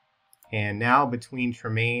 And now between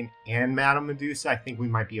Tremaine and Madame Medusa, I think we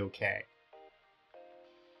might be okay.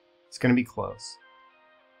 It's going to be close.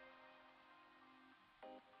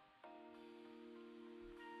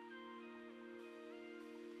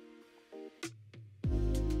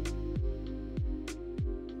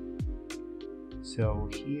 So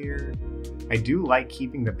here, I do like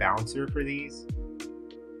keeping the bouncer for these.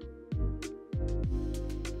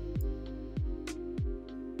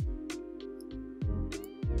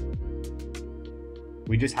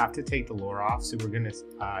 We just have to take the lore off, so we're going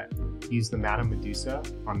to use the Madame Medusa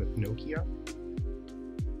on the Pinocchio.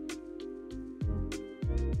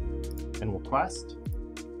 And we'll quest.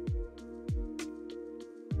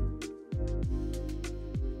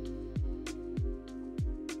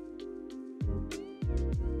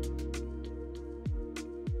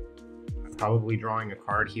 Probably drawing a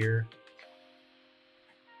card here.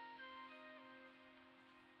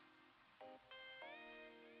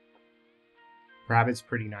 Rabbit's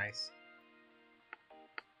pretty nice.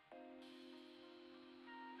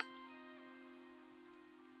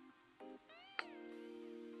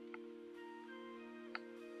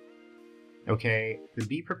 Okay, the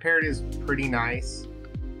Be Prepared is pretty nice.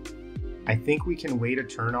 I think we can wait a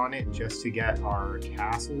turn on it just to get our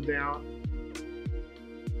castle down.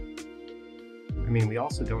 I mean, we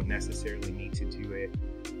also don't necessarily need to do it.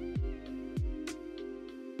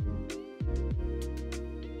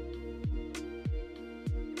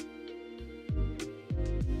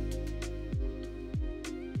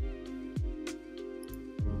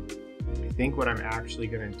 I think what I'm actually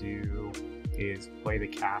going to do is play the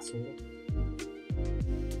castle.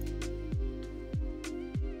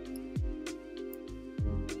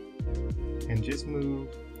 And just move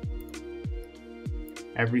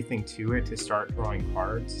everything to it to start drawing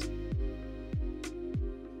cards.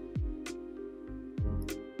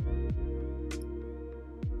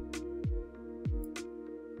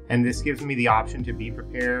 And this gives me the option to be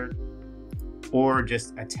prepared or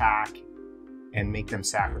just attack and make them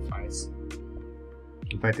sacrifice.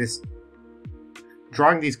 But this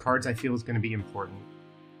drawing these cards I feel is going to be important.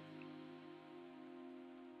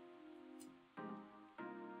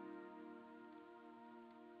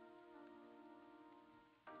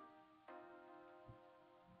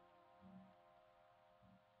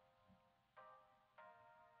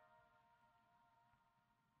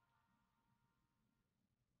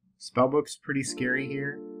 Spellbook's pretty scary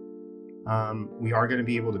here. We are going to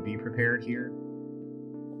be able to be prepared here.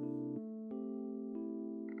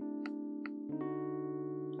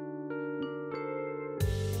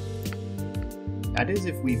 That is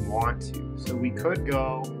if we want to. So we could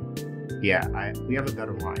go, yeah, we have a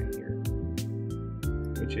better line here,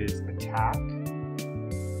 which is attack.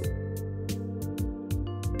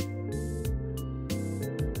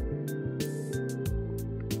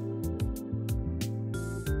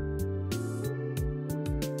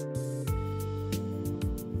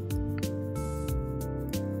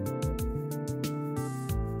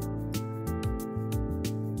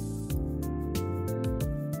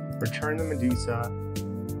 Return the Medusa,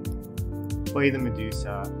 play the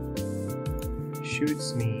Medusa,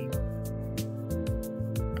 shoots me.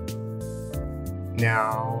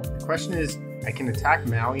 Now, the question is, I can attack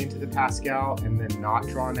Maui into the Pascal and then not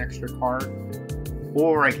draw an extra card,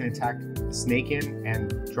 or I can attack Snakein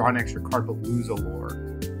and draw an extra card but lose a lore.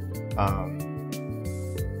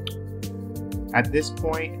 At this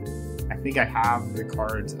point, I think I have the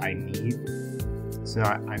cards I need, so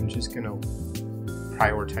I'm just going to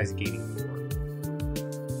prioritize gaining lore.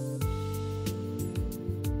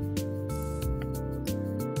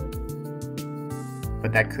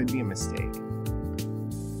 But that could be a mistake.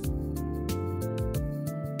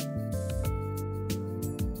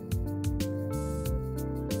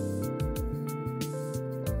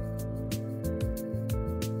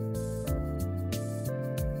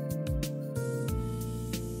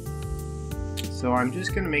 So I'm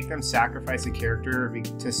just going to make them sacrifice a character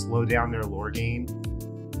to slow down their lore gain.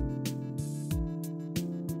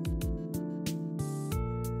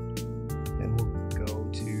 Then we'll go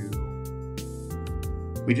to...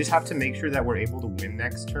 We just have to make sure that we're able to win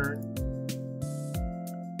next turn.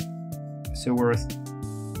 So we're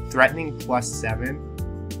threatening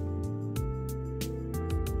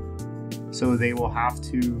 +7. So they will have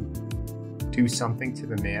to do something to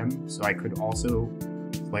the Mem. So I could also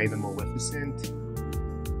play the Maleficent.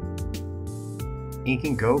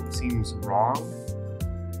 Inking Goat seems wrong.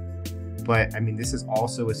 But I mean, this is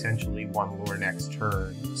also essentially one lore next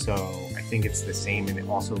turn. So I think it's the same, and it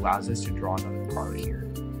also allows us to draw another card here.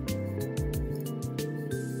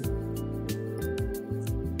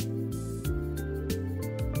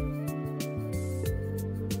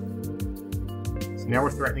 Now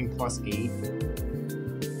we're threatening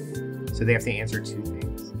 +8, so they have to answer 2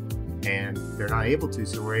 things, and they're not able to,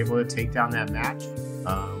 so we're able to take down that match,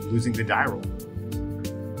 losing the die roll.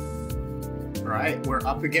 Alright, we're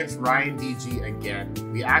up against Ryan DG again.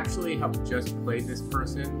 We actually have just played this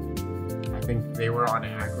person. I think they were on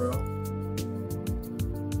aggro.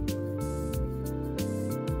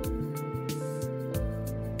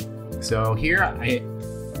 So here,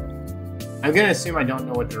 I'm going to assume I don't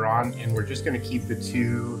know what they're on, and we're just going to keep the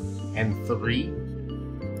 2 and 3.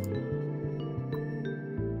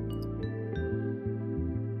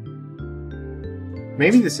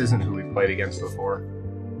 Maybe this isn't who we've played against before.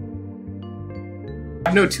 I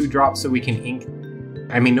have no 2-drop, so we can ink...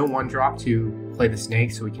 I mean, no 1-drop to play the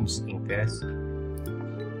snake, so we can just ink this.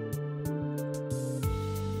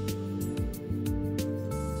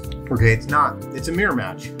 Okay, it's not. It's a mirror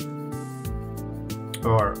match.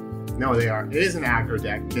 Or... No, they are. It is an aggro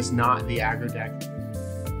deck, just not the aggro deck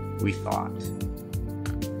we thought.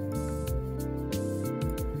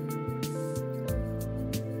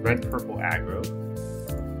 Red, purple aggro.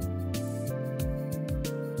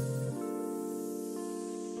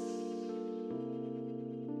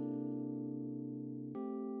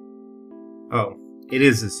 Oh, it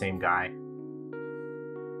is the same guy.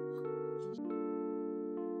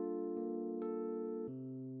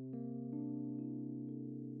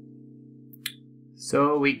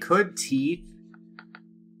 So we could Teeth.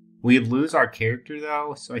 We'd lose our character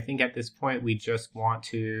though, so I think at this point we just want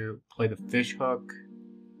to play the fish hook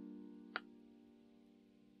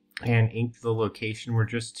and ink the location. We're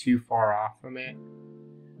just too far off from it.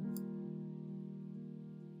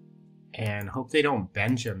 And hope they don't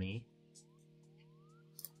Benja me.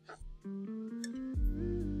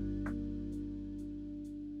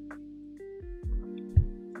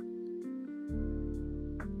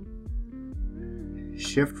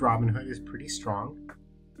 Shift Robin Hood is pretty strong.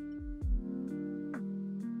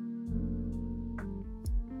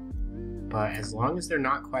 But as long as they're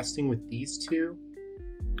not questing with these 2,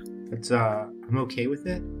 it's I'm okay with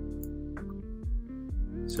it.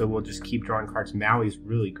 So we'll just keep drawing cards. Maui's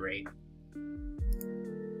really great.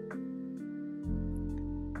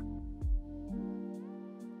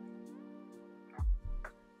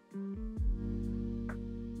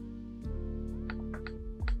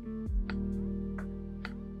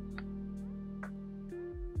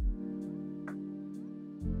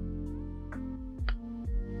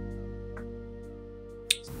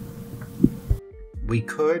 We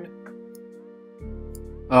could.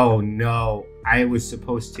 Oh no, I was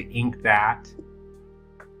supposed to ink that.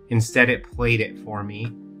 Instead it played it for me.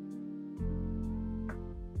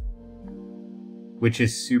 Which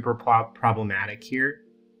is super problematic here.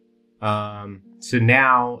 So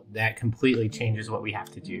now that completely changes what we have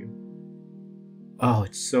to do. Oh,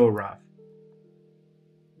 it's so rough.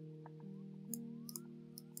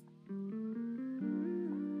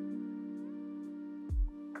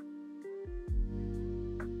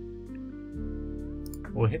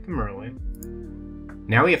 We'll hit the Merlin.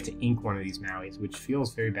 Now we have to ink one of these Mauis, which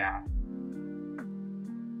feels very bad.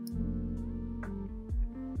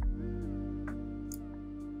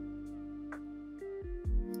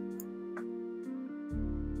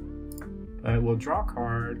 But we'll draw a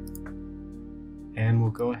card, and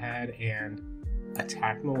we'll go ahead and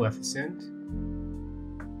attack Maleficent.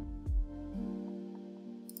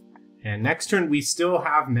 And next turn, we still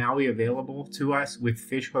have Maui available to us with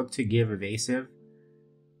Fish Hook to give evasive.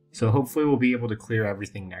 So hopefully we'll be able to clear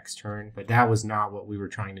everything next turn, but that was not what we were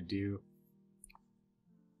trying to do.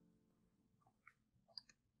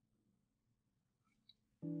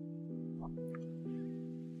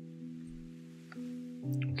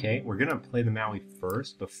 Okay, we're gonna play the Maui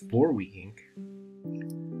first before we ink,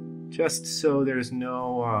 just so there's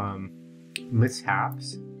no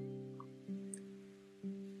mishaps.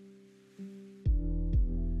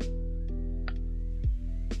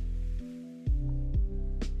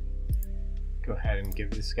 Go ahead and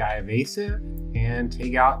give this guy evasive and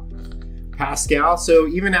take out Pascal. So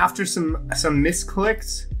even after some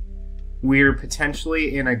misclicks, we're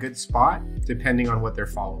potentially in a good spot, depending on what their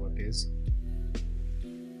follow-up is.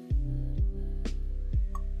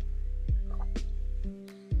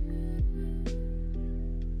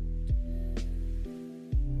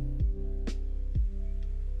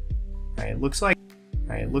 It looks like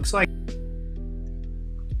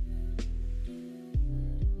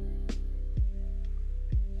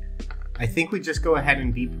I think we just go ahead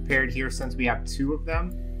and be prepared here since we have two of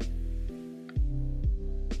them.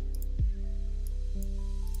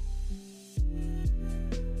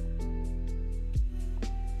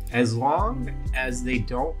 As long as they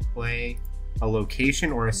don't play a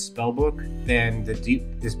location or a spellbook, then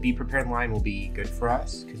this be prepared line will be good for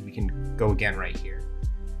us because we can go again right here.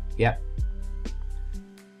 Yep.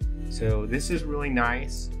 So this is really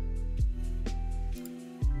nice.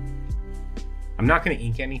 I'm not going to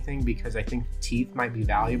ink anything because I think the teeth might be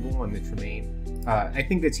valuable and the tremaine. I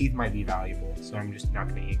think the teeth might be valuable, so I'm just not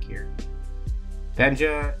going to ink here.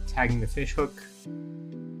 Benja tagging the fishhook.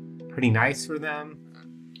 Pretty nice for them.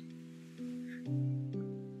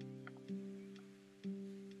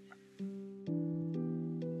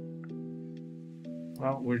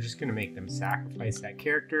 Well, we're just going to make them sacrifice that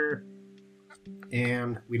character,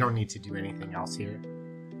 and we don't need to do anything else here.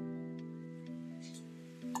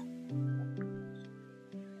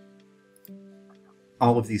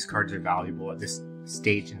 All of these cards are valuable at this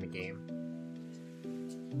stage in the game.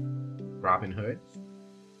 Robin Hood.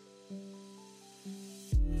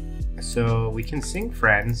 So we can sync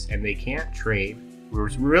friends, and they can't trade. We were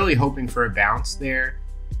really hoping for a bounce there.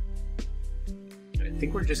 I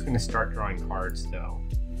think we're just going to start drawing cards, though.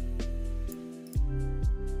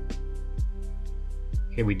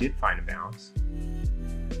 Okay, we did find a bounce.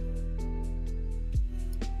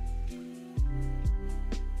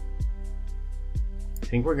 I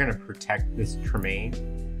think we're going to protect this Tremaine.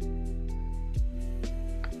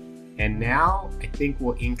 And now I think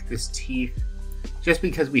we'll ink this teeth just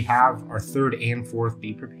because we have our third and fourth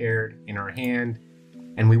Be Prepared in our hand,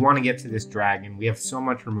 and we want to get to this dragon. We have so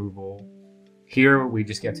much removal. Here we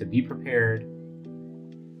just get to Be Prepared.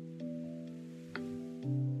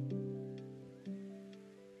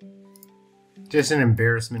 Just an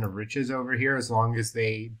embarrassment of riches over here, as long as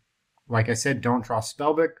they, like I said, don't draw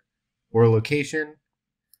Spellbook or location,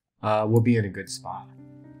 we'll be in a good spot.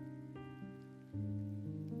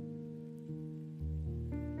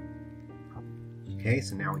 Okay,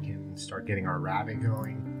 so now we can start getting our rabbit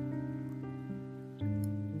going.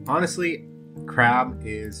 Honestly, Crab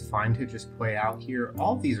is fine to just play out here.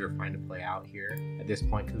 All of these are fine to play out here at this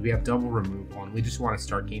point because we have double removal and we just want to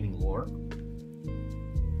start gaining lore.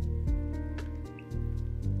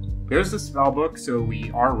 There's the spellbook, so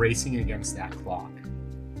we are racing against that clock.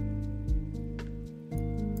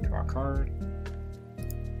 Draw a card.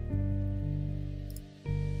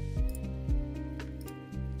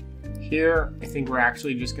 Here, I think we're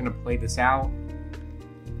actually just going to play this out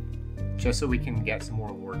just so we can get some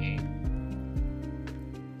more lore gain.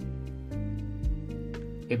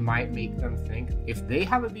 It might make them think, if they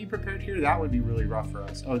have a Be Prepared here, that would be really rough for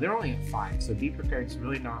us. Oh, they're only at 5, so Be Prepared is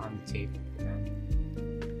really not on the table for them.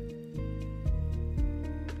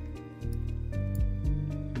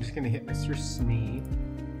 I'm just going to hit Mr. Smee.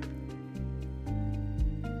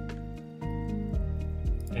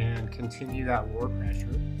 And continue that lore pressure.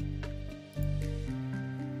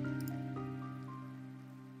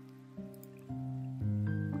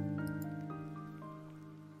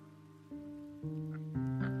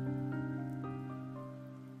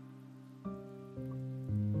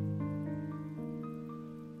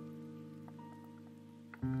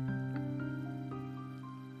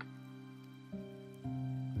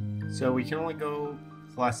 So we can only go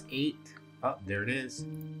 +8. Oh, there it is.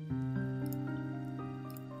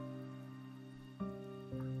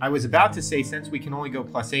 I was about to say, since we can only go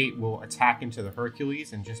 +8, we'll attack into the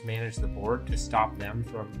Hercules and just manage the board to stop them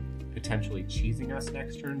from potentially cheesing us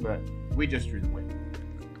next turn, but we just drew the win.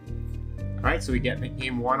 All right, so we get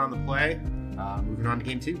game 1 on the play. Moving on to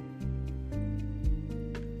game 2.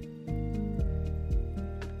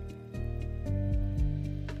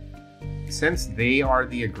 Since they are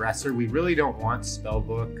the aggressor, we really don't want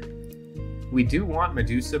Spellbook. We do want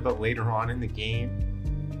Medusa, but later on in the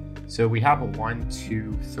game. So we have a 1,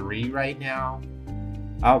 2, 3 right now.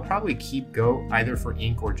 I'll probably keep Goat either for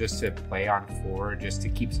ink or just to play on 4, just to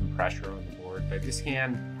keep some pressure on the board. But this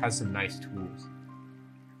hand has some nice tools.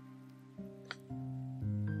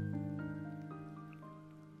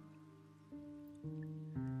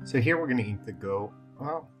 So here we're going to ink the Goat.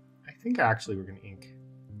 Well, I think actually we're going to ink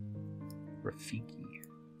Rafiki.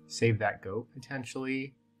 Save that goat,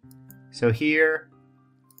 potentially. So here,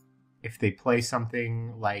 if they play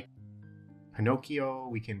something like Pinocchio,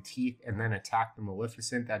 we can Teeth and then attack the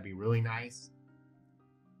Maleficent. That'd be really nice.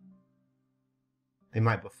 They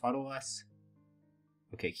might befuddle us.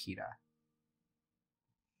 Okay, Kita.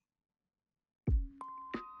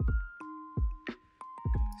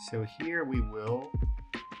 So here we will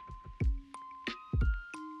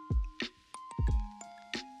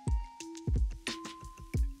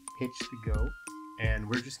pitch the goat, and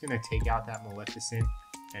we're just going to take out that Maleficent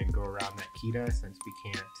and go around that Kita since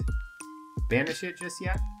we can't banish it just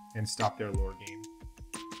yet and stop their lore game.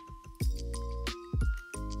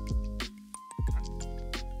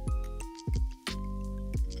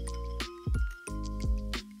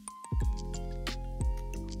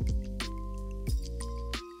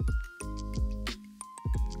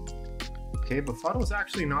 Okay, Befuddle's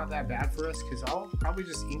actually not that bad for us because I'll probably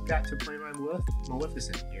just ink that to play my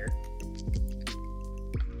Maleficent here.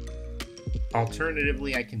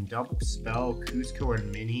 Alternatively, I can double spell Cusco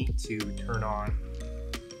and Minnie to turn on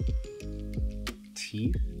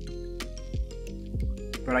Teeth.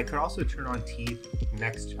 But I could also turn on Teeth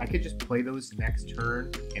next. I could just play those next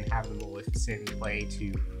turn and have the Maleficent play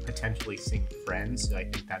to potentially sing Friends. So I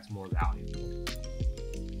think that's more valuable.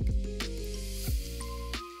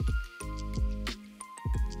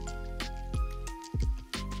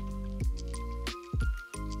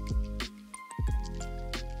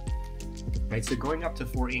 Right, so going up to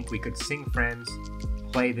 4 ink, we could sing Friends,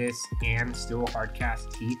 play this, and still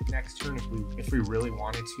hardcast Teeth next turn if we really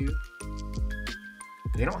wanted to.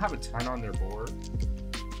 They don't have a ton on their board.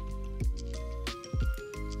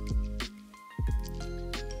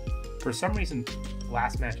 For some reason,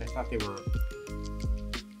 last match I thought they were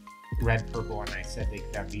red-purple, and I said they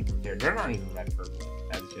could have Beaver there. They're not even red-purple.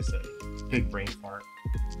 That was just a big brain fart.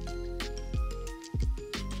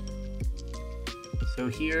 So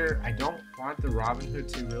here, I don't want the Robin Hood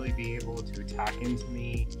to really be able to attack into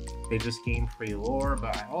me. They just gain free lore,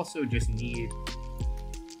 but I also just need...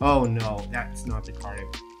 Oh no, that's not the card.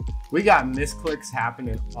 We got misclicks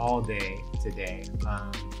happening all day today.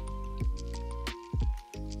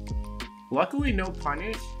 Luckily, no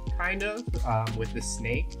punish, kind of, with the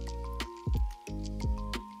snake.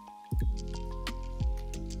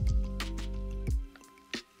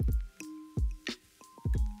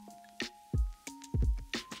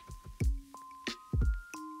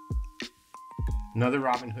 Another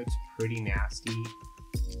Robin Hood's pretty nasty.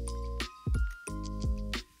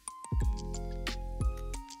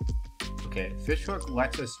 Okay, Fishhook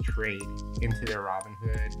lets us trade into their Robin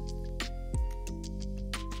Hood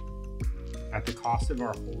at the cost of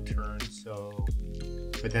our whole turn, so...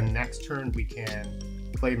 But then next turn we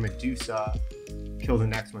can play Medusa, kill the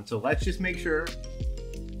next one. So let's just make sure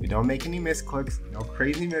we don't make any misclicks, no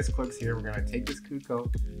crazy misclicks here. We're gonna take this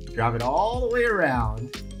Kuko, drop it all the way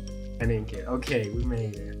around, and ink it. Okay, we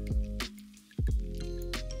made it.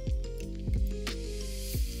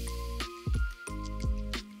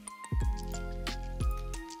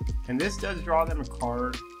 And this does draw them a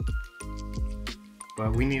card,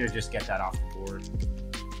 but we need to just get that off the board.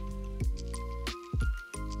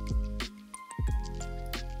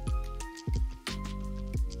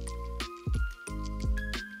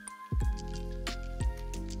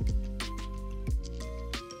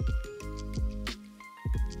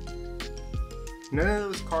 None of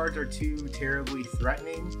those cards are too terribly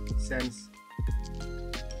threatening since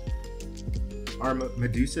our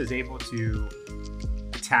Medusa is able to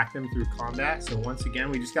attack them through combat. So once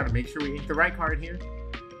again, we just got to make sure we ink the right card here.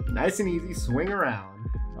 Nice and easy, swing around.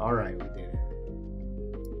 All right, we did it.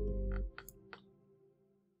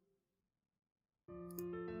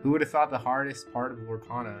 Who would have thought the hardest part of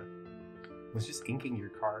Lorcana was just inking your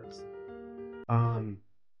cards? I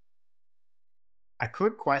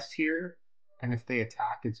could quest here, and if they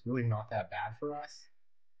attack, it's really not that bad for us.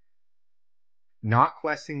 Not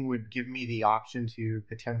questing would give me the option to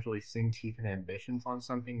potentially sing Teeth and Ambitions on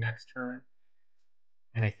something next turn.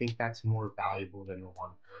 And I think that's more valuable than the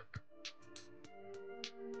one perk.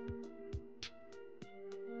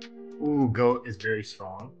 Ooh, Goat is very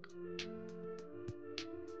strong.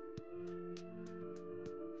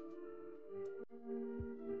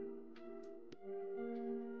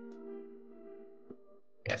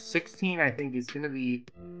 Yeah, 16 I think is going to be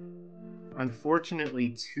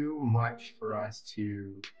unfortunately too much for us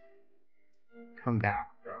to come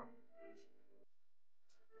back from.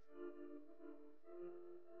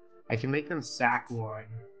 I can make them sack one,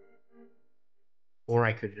 or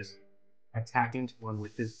I could just attack into one,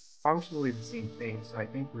 which is functionally the same thing, so I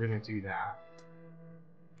think we're going to do that.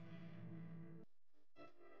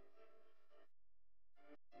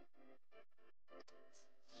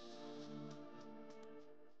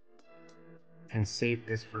 And save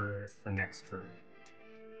this for next turn.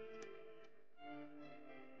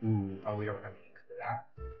 Ooh, oh, we don't have ink for that.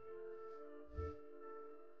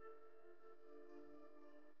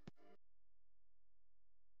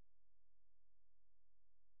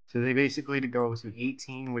 So they basically go to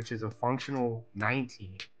 18, which is a functional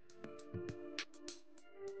 19.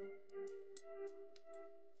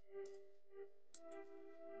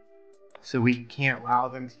 So we can't allow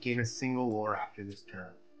them to gain a single lore after this turn.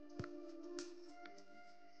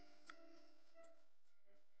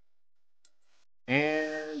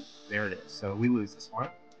 And there it is. So we lose this one.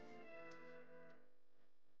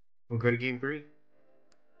 We'll go to game 3.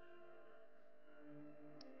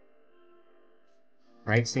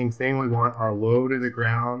 Right, same thing. We want our low to the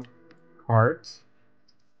ground cards.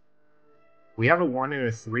 We have a 1 and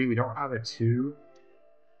a 3. We don't have a 2.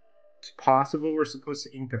 It's possible we're supposed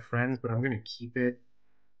to ink the friends, but I'm going to keep it.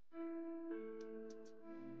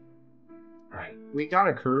 Alright, we got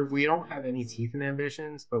a curve. We don't have any teeth and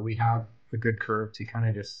ambitions, but we have a good curve to kind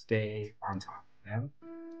of just stay on top of them.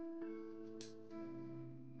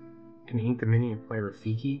 And ink the mini and play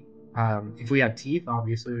Rafiki. If we had teeth,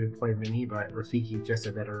 obviously we'd play mini, but Rafiki just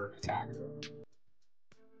a better attacker.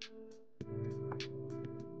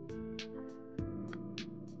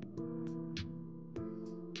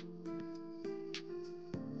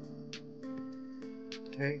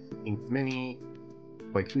 Okay, ink mini,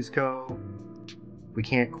 play Cusco. We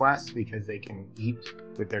can't quest because they can eat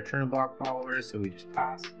with their turn block followers, so we just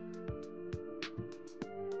pass.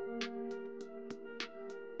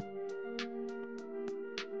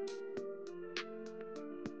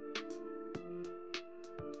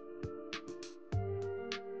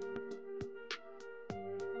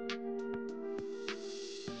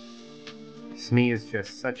 Smee is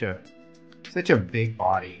just such a big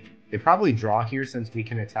body. They probably draw here since we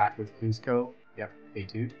can attack with Cusco. Yep, they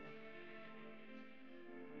do.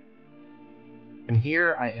 And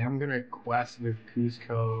here I am gonna quest with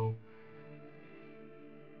Cusco.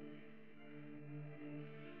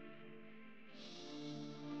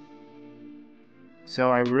 So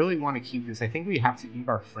I really want to keep this. I think we have to ink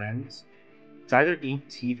our friends. It's either ink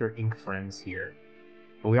teeth or ink friends here.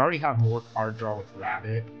 But we already have more card draw with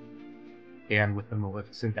Rabbit and with the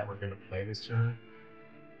Maleficent that we're going to play this turn.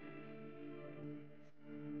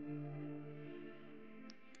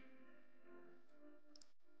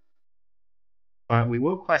 But we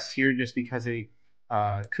will quest here just because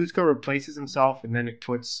Cusco replaces himself and then it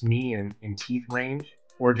puts me in teeth range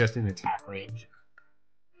or just in attack range.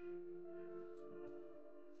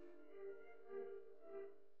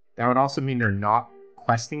 That would also mean they're not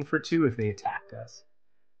questing for 2 if they attacked us.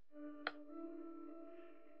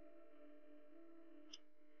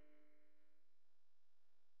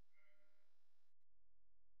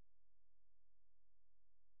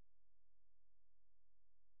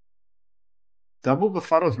 Double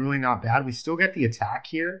Befuddle is really not bad. We still get the attack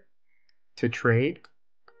here to trade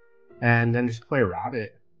and then just play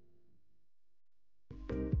Rabbit.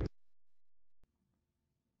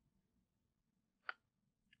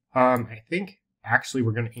 I think actually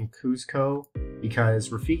we're going to ink Cusco because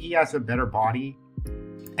Rafiki has a better body,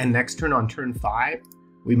 and next turn on turn 5,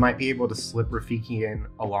 we might be able to slip Rafiki in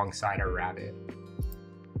alongside our Rabbit.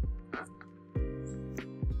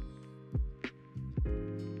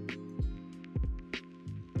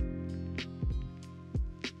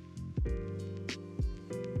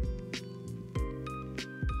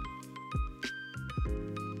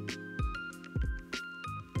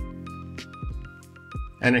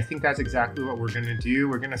 And I think that's exactly what we're going to do.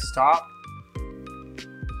 We're going to stop.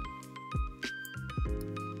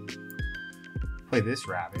 Play this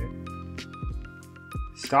Rabbit.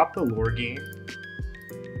 Stop the lore game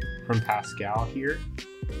from Pascal here.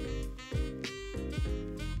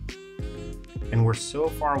 And we're so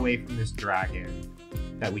far away from this dragon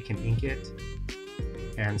that we can ink it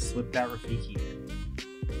and slip that Rafiki in.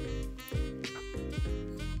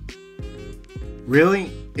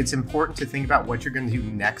 Really, it's important to think about what you're going to do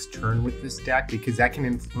next turn with this deck because that can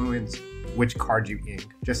influence which card you ink,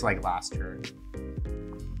 just like last turn.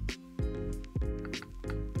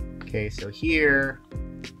 Okay, so here,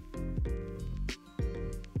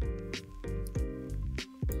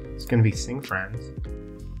 it's going to be Sing Friends.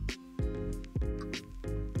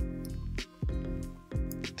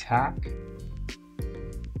 Attack.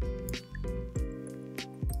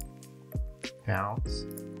 Bounce.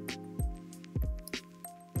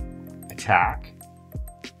 Attack.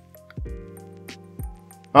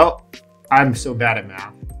 Oh, I'm so bad at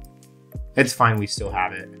math. It's fine, we still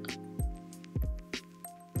have it.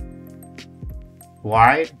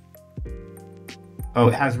 Wide? Oh,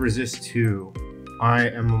 it has resist 2. I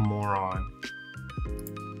am a moron.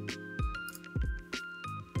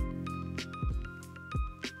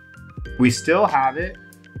 We still have it.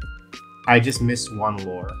 I just missed one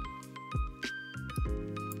lore.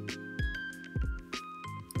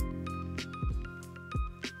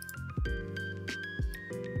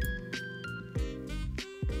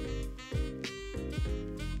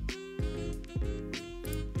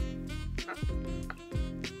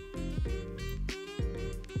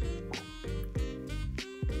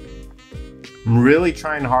 I'm really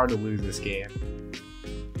trying hard to lose this game.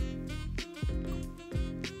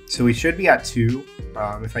 So we should be at 2,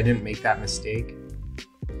 if I didn't make that mistake.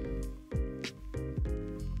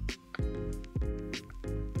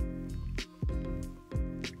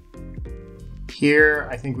 Here,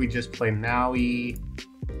 I think we just play Maui,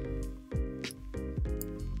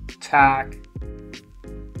 attack,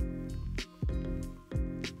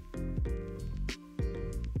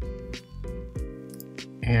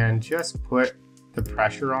 and just put the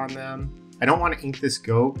pressure on them. I don't want to ink this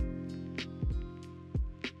goat.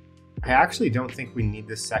 I actually don't think we need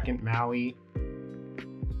the second Maui.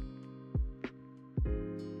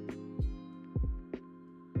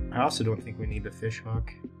 I also don't think we need the fish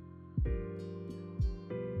hook.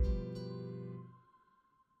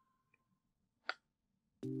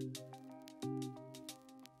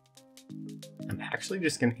 I'm actually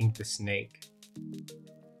just going to ink the snake.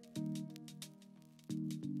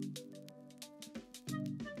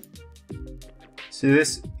 So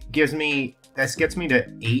this gets me to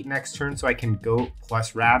 8 next turn, so I can goat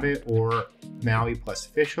plus rabbit or Maui plus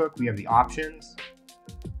fishhook. We have the options.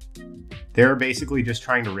 They're basically just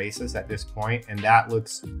trying to race us at this point, and that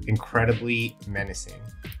looks incredibly menacing.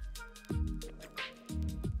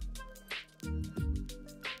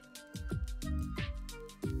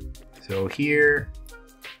 So here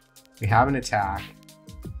we have an attack.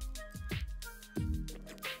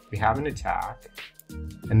 We have an attack,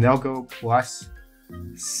 and they'll go plus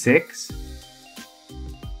 6.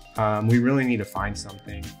 We really need to find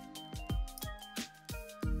something.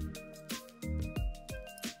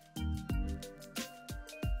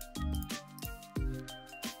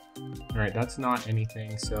 All right, that's not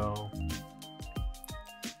anything, so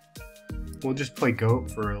we'll just play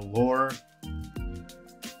goat for a lore.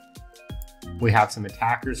 We have some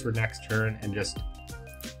attackers for next turn and just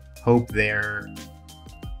hope their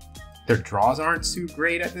draws aren't too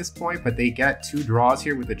great at this point, but they get 2 draws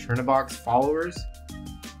here with the Churnabox followers.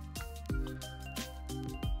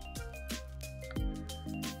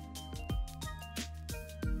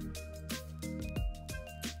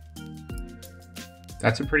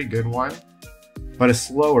 That's a pretty good one, but a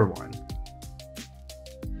slower one.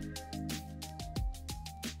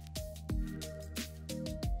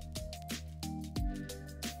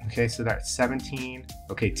 Okay, so that's 17.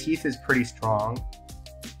 Okay, teeth is pretty strong.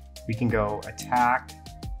 We can go attack.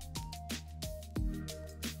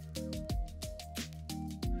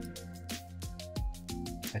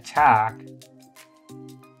 Attack.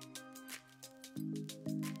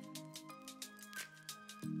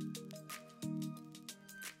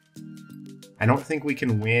 I don't think we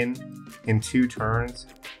can win in 2 turns,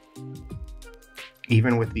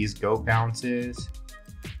 even with these goat bounces,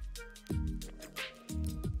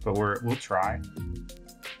 but we'll try.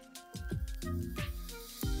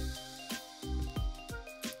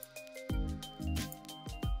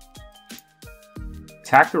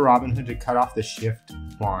 Attack the Robin Hood to cut off the shift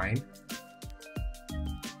line.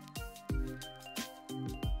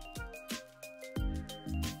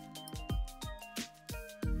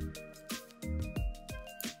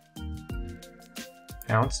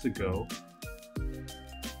 Bounce the goat.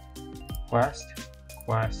 Quest,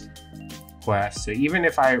 quest, quest. So even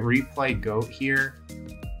if I replay goat here,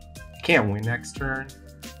 I can't win next turn.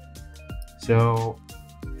 So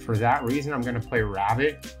for that reason, I'm going to play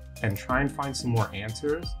rabbit and try and find some more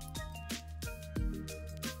answers.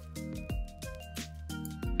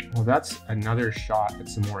 Well, that's another shot at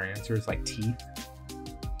some more answers, like teeth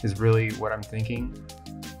is really what I'm thinking.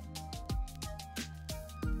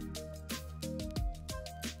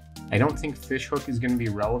 I don't think fishhook is going to be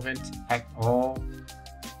relevant at all.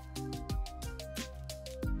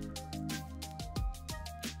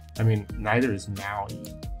 I mean, neither is Maui.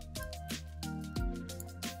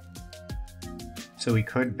 So we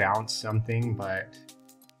could bounce something,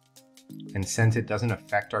 and since it doesn't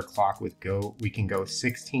affect our clock with goat, we can go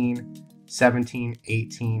 16, 17,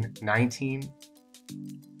 18, 19.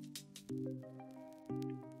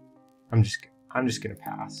 I'm just gonna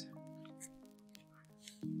pass.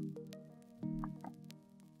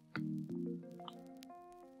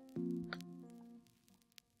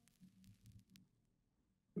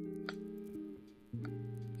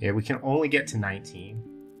 Yeah, we can only get to 19.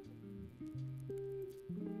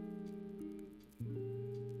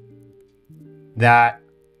 That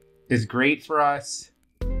is great for us.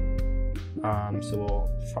 So we'll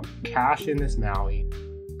cash in this Maui.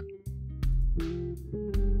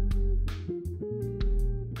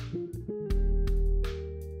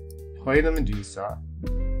 Play the Medusa.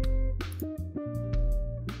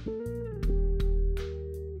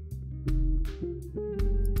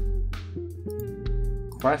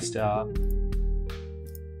 Quest up.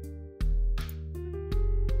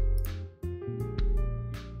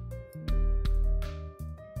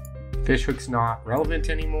 Fishhook's not relevant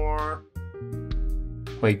anymore.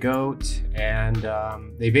 Play goat, and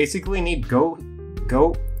they basically need goat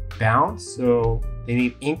bounce, so they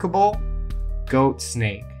need inkable, goat,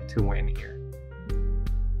 snake to win here.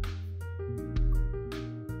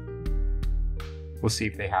 We'll see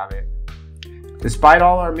if they have it. Despite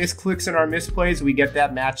all our misclicks and our misplays, we get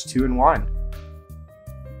that match 2-1.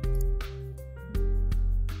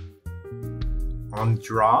 On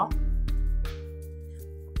draw.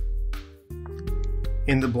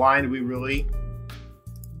 In the blind, we really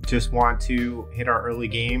just want to hit our early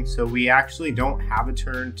game. So we actually don't have a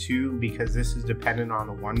turn 2 because this is dependent on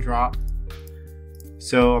a 1-drop.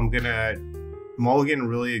 So I'm gonna mulligan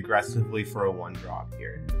really aggressively for a 1-drop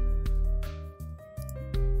here.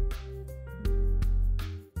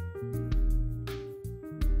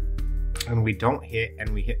 And we don't hit, and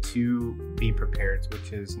we hit 2 be prepared,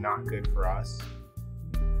 which is not good for us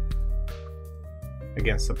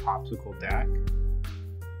against the popsicle deck.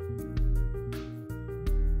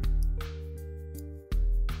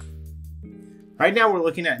 Right now we're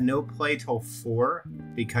looking at no play till 4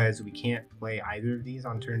 because we can't play either of these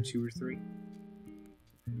on turn 2 or 3.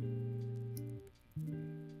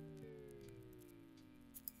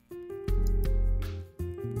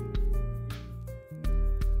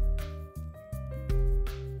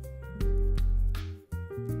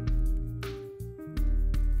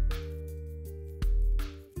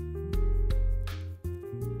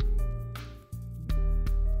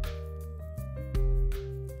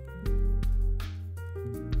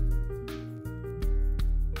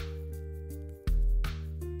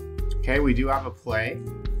 Okay, we do have a play.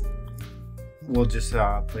 We'll just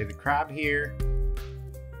play the crab here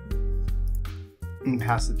and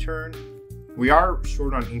pass the turn. We are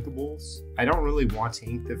short on inkables. I don't really want to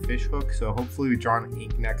ink the fish hook, so hopefully we draw an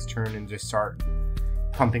ink next turn and just start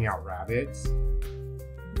pumping out rabbits.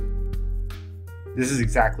 This is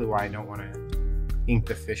exactly why I don't want to ink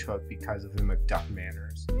the fish hook, because of the McDuck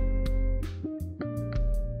manners.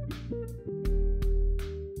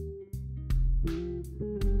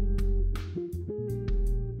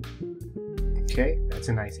 Okay, that's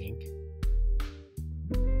a nice ink.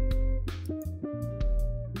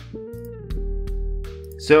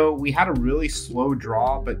 So we had a really slow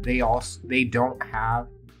draw, but they don't have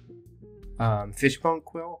Fishbone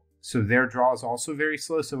Quill, so their draw is also very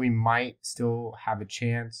slow. So we might still have a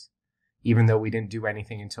chance, even though we didn't do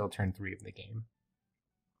anything until turn 3 of the game.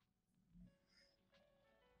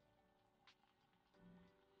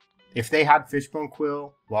 If they had Fishbone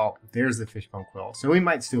Quill, well, there's the Fishbone Quill. So we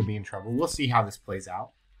might still be in trouble. We'll see how this plays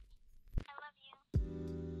out.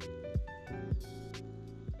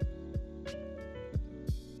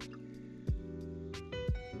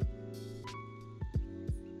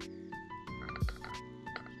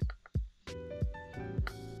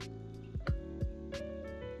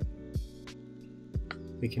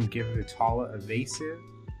 We can give Vitala evasive.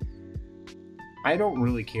 I don't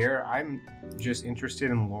really care. I'm just interested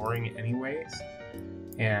in luring anyways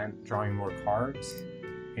and drawing more cards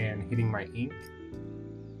and hitting my ink.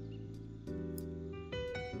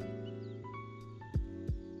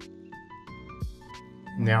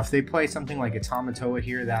 Now if they play something like a Tamatoa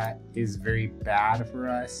here, that is very bad for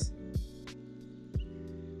us.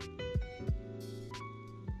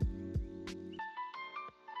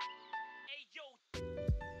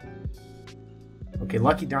 Okay,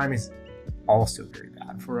 Lucky Dime is also very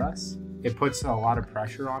bad for us. It puts a lot of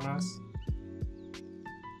pressure on us.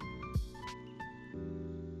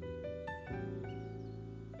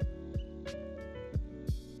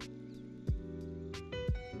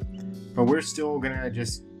 But we're still gonna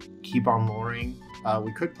just keep on luring.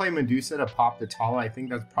 We could play Medusa to pop the Tala. I think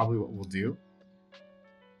that's probably what we'll do.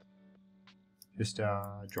 Just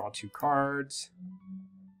draw 2 cards.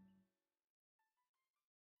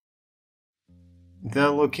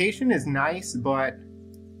 The location is nice, but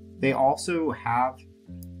they also have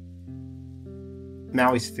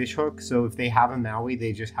Maui's fishhook. So if they have a Maui,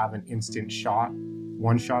 they just have an instant shot,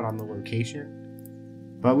 1 shot on the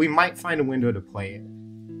location. But we might find a window to play it.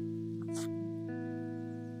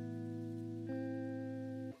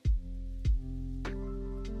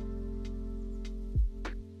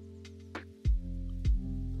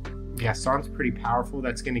 Yeah, Son's pretty powerful.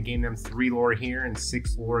 That's going to gain them 3 lore here and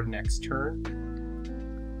 6 lore next turn.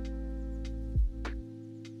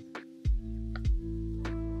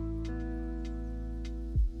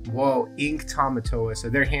 Whoa, Ink Tamatoa. So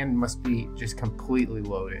their hand must be just completely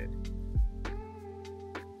loaded.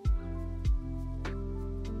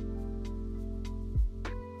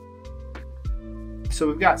 So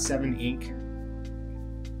we've got 7 ink.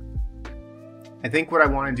 I think what I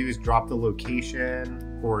want to do is drop the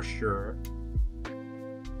location for sure.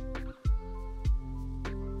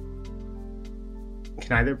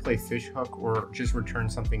 Can either play Fishhook or just return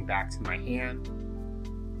something back to my hand.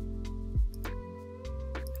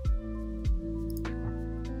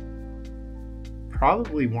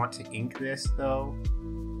 Probably want to ink this though,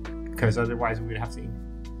 because otherwise we would have to ink.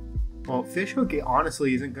 Well, Fishhook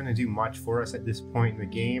honestly isn't going to do much for us at this point in the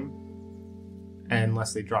game,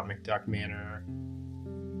 unless they drop McDuck Manor.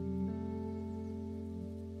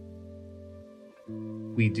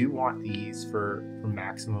 We do want these for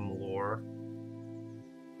maximum lore.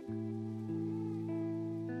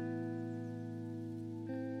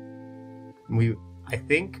 I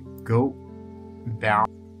think Goat Bound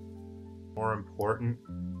more important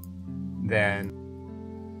than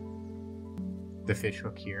the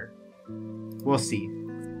Fishhook here. We'll see.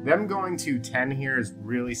 Them going to 10 here is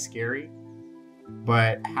really scary,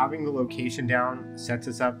 but having the location down sets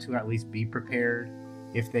us up to at least be prepared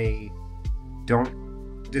if they don't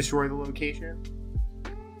destroy the location.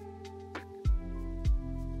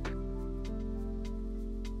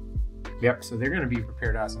 Yep, so they're going to be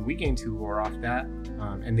prepared us, and we gain 2 lore off that,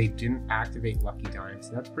 and they didn't activate Lucky Dime,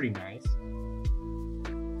 so that's pretty nice.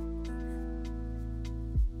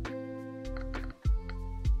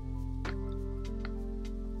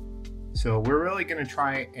 So we're really going to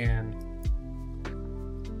try and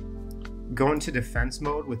go into defense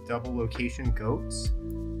mode with double location goats.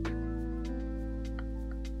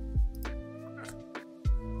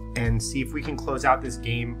 And see if we can close out this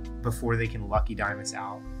game before they can Lucky Dime us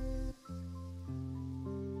out.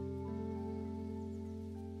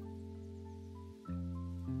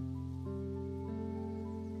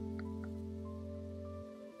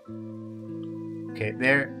 Okay,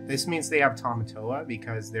 this means they have Tamatoa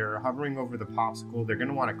because they're hovering over the popsicle. They're going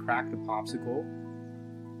to want to crack the popsicle.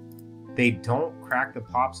 They don't crack the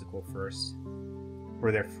popsicle first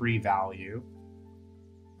for their free value.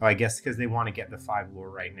 Oh, I guess because they want to get the 5 lore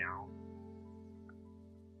right now.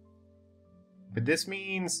 But this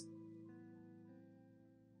means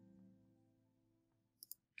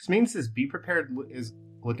this be prepared is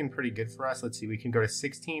looking pretty good for us. Let's see, we can go to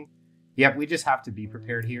 16. Yep, we just have to be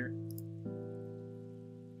prepared here.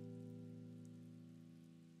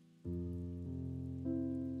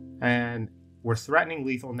 And we're threatening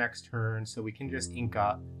lethal next turn, so we can just ink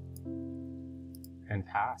up and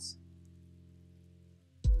pass.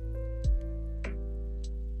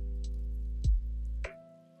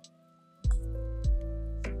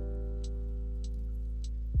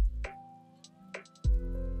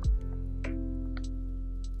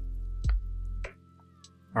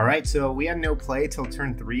 All right, so we had no play till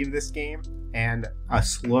turn 3 of this game, and a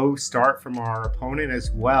slow start from our opponent as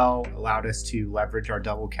well allowed us to leverage our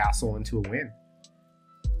double castle into a win.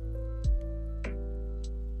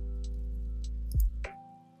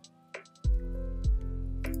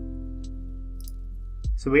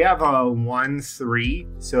 So we have a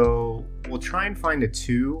 1-3, so we'll try and find a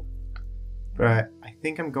 2, but I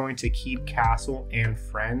think I'm going to keep castle and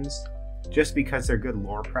friends just because they're good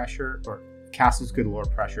lore pressure, or castle's good lore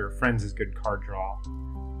pressure, friends is good card draw.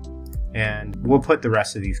 And we'll put the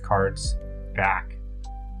rest of these cards back.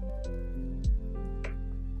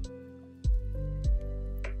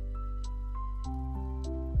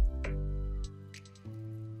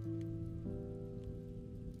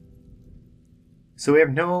 So we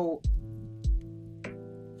have no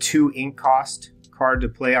 2 ink cost card to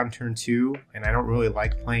play on turn 2, and I don't really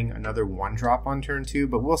like playing another 1-drop on turn 2,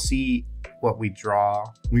 but we'll see what we draw.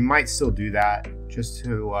 We might still do that just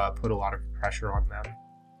to put a lot of pressure on them.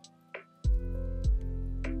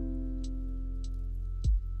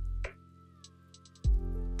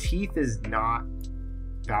 Teeth is not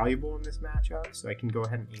valuable in this matchup, so I can go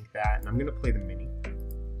ahead and ink that, and I'm going to play the mini.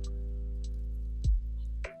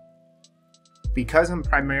 Because I'm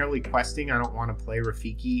primarily questing, I don't want to play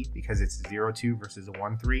Rafiki because it's 0-2 versus a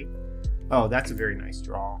 1-3. Oh, that's a very nice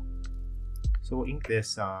draw. So we'll ink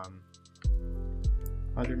this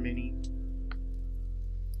other mini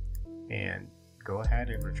and go ahead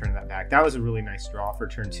and return that back. That was a really nice draw for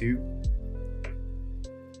turn 2.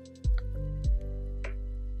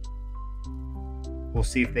 We'll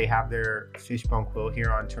see if they have their Fishbone Quill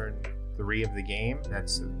here on turn 3 of the game.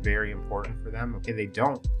 That's very important for them. Okay, they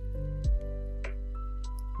don't.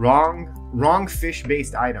 Wrong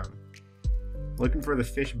fish-based item. Looking for the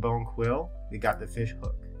fish bone quill. They got the fish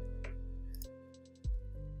hook.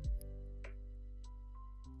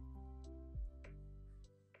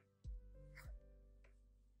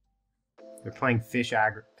 They're playing fish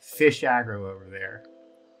aggro over there.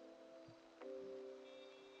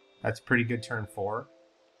 That's pretty good turn 4.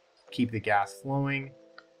 Keep the gas flowing.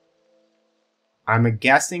 I'm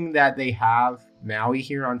guessing that they have Maui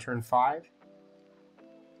here on turn 5.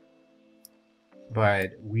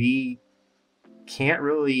 But we can't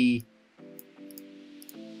really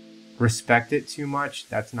respect it too much.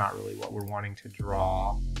 That's not really what we're wanting to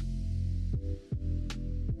draw.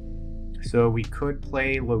 So we could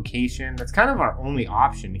play location. That's kind of our only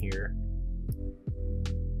option here.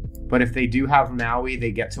 But if they do have Maui,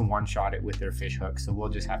 they get to one-shot it with their fish hook. So we'll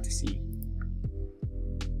just have to see.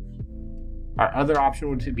 Our other option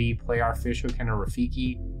would be play our fish hook and a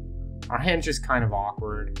Rafiki. Our hand's just kind of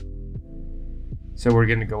awkward. So we're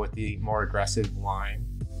going to go with the more aggressive line.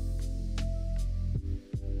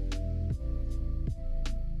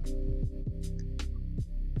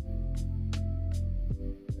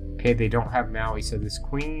 Okay, they don't have Maui, so this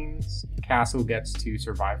Queen's Castle gets to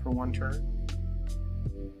survive for 1 turn.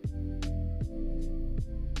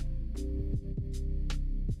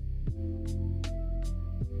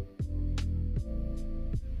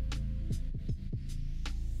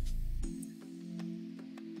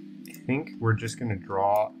 I think we're just going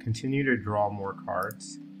to continue to draw more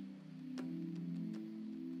cards.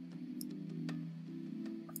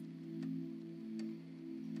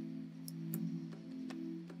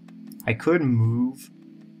 I could move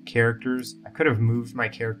characters. I could have moved my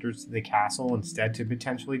characters to the castle instead to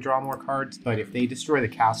potentially draw more cards, but if they destroy the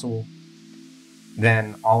castle,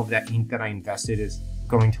 then all of that ink that I invested is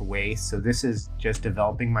going to waste. So this is just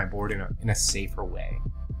developing my board in a safer way.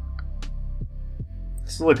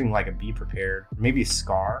 This is looking like a Be Prepared, maybe a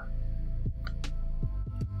Scar.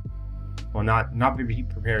 Well, not Be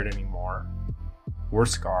Prepared anymore. Or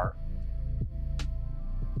Scar.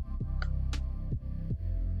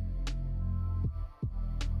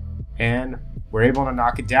 And we're able to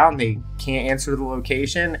knock it down. They can't answer the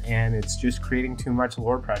location, and it's just creating too much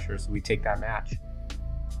lore pressure, so we take that match.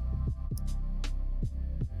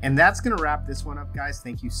 And that's going to wrap this one up, guys.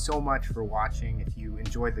 Thank you so much for watching. If you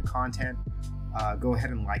enjoyed the content, go ahead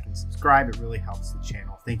and like and subscribe. It really helps the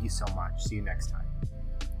channel. Thank you so much. See you next time.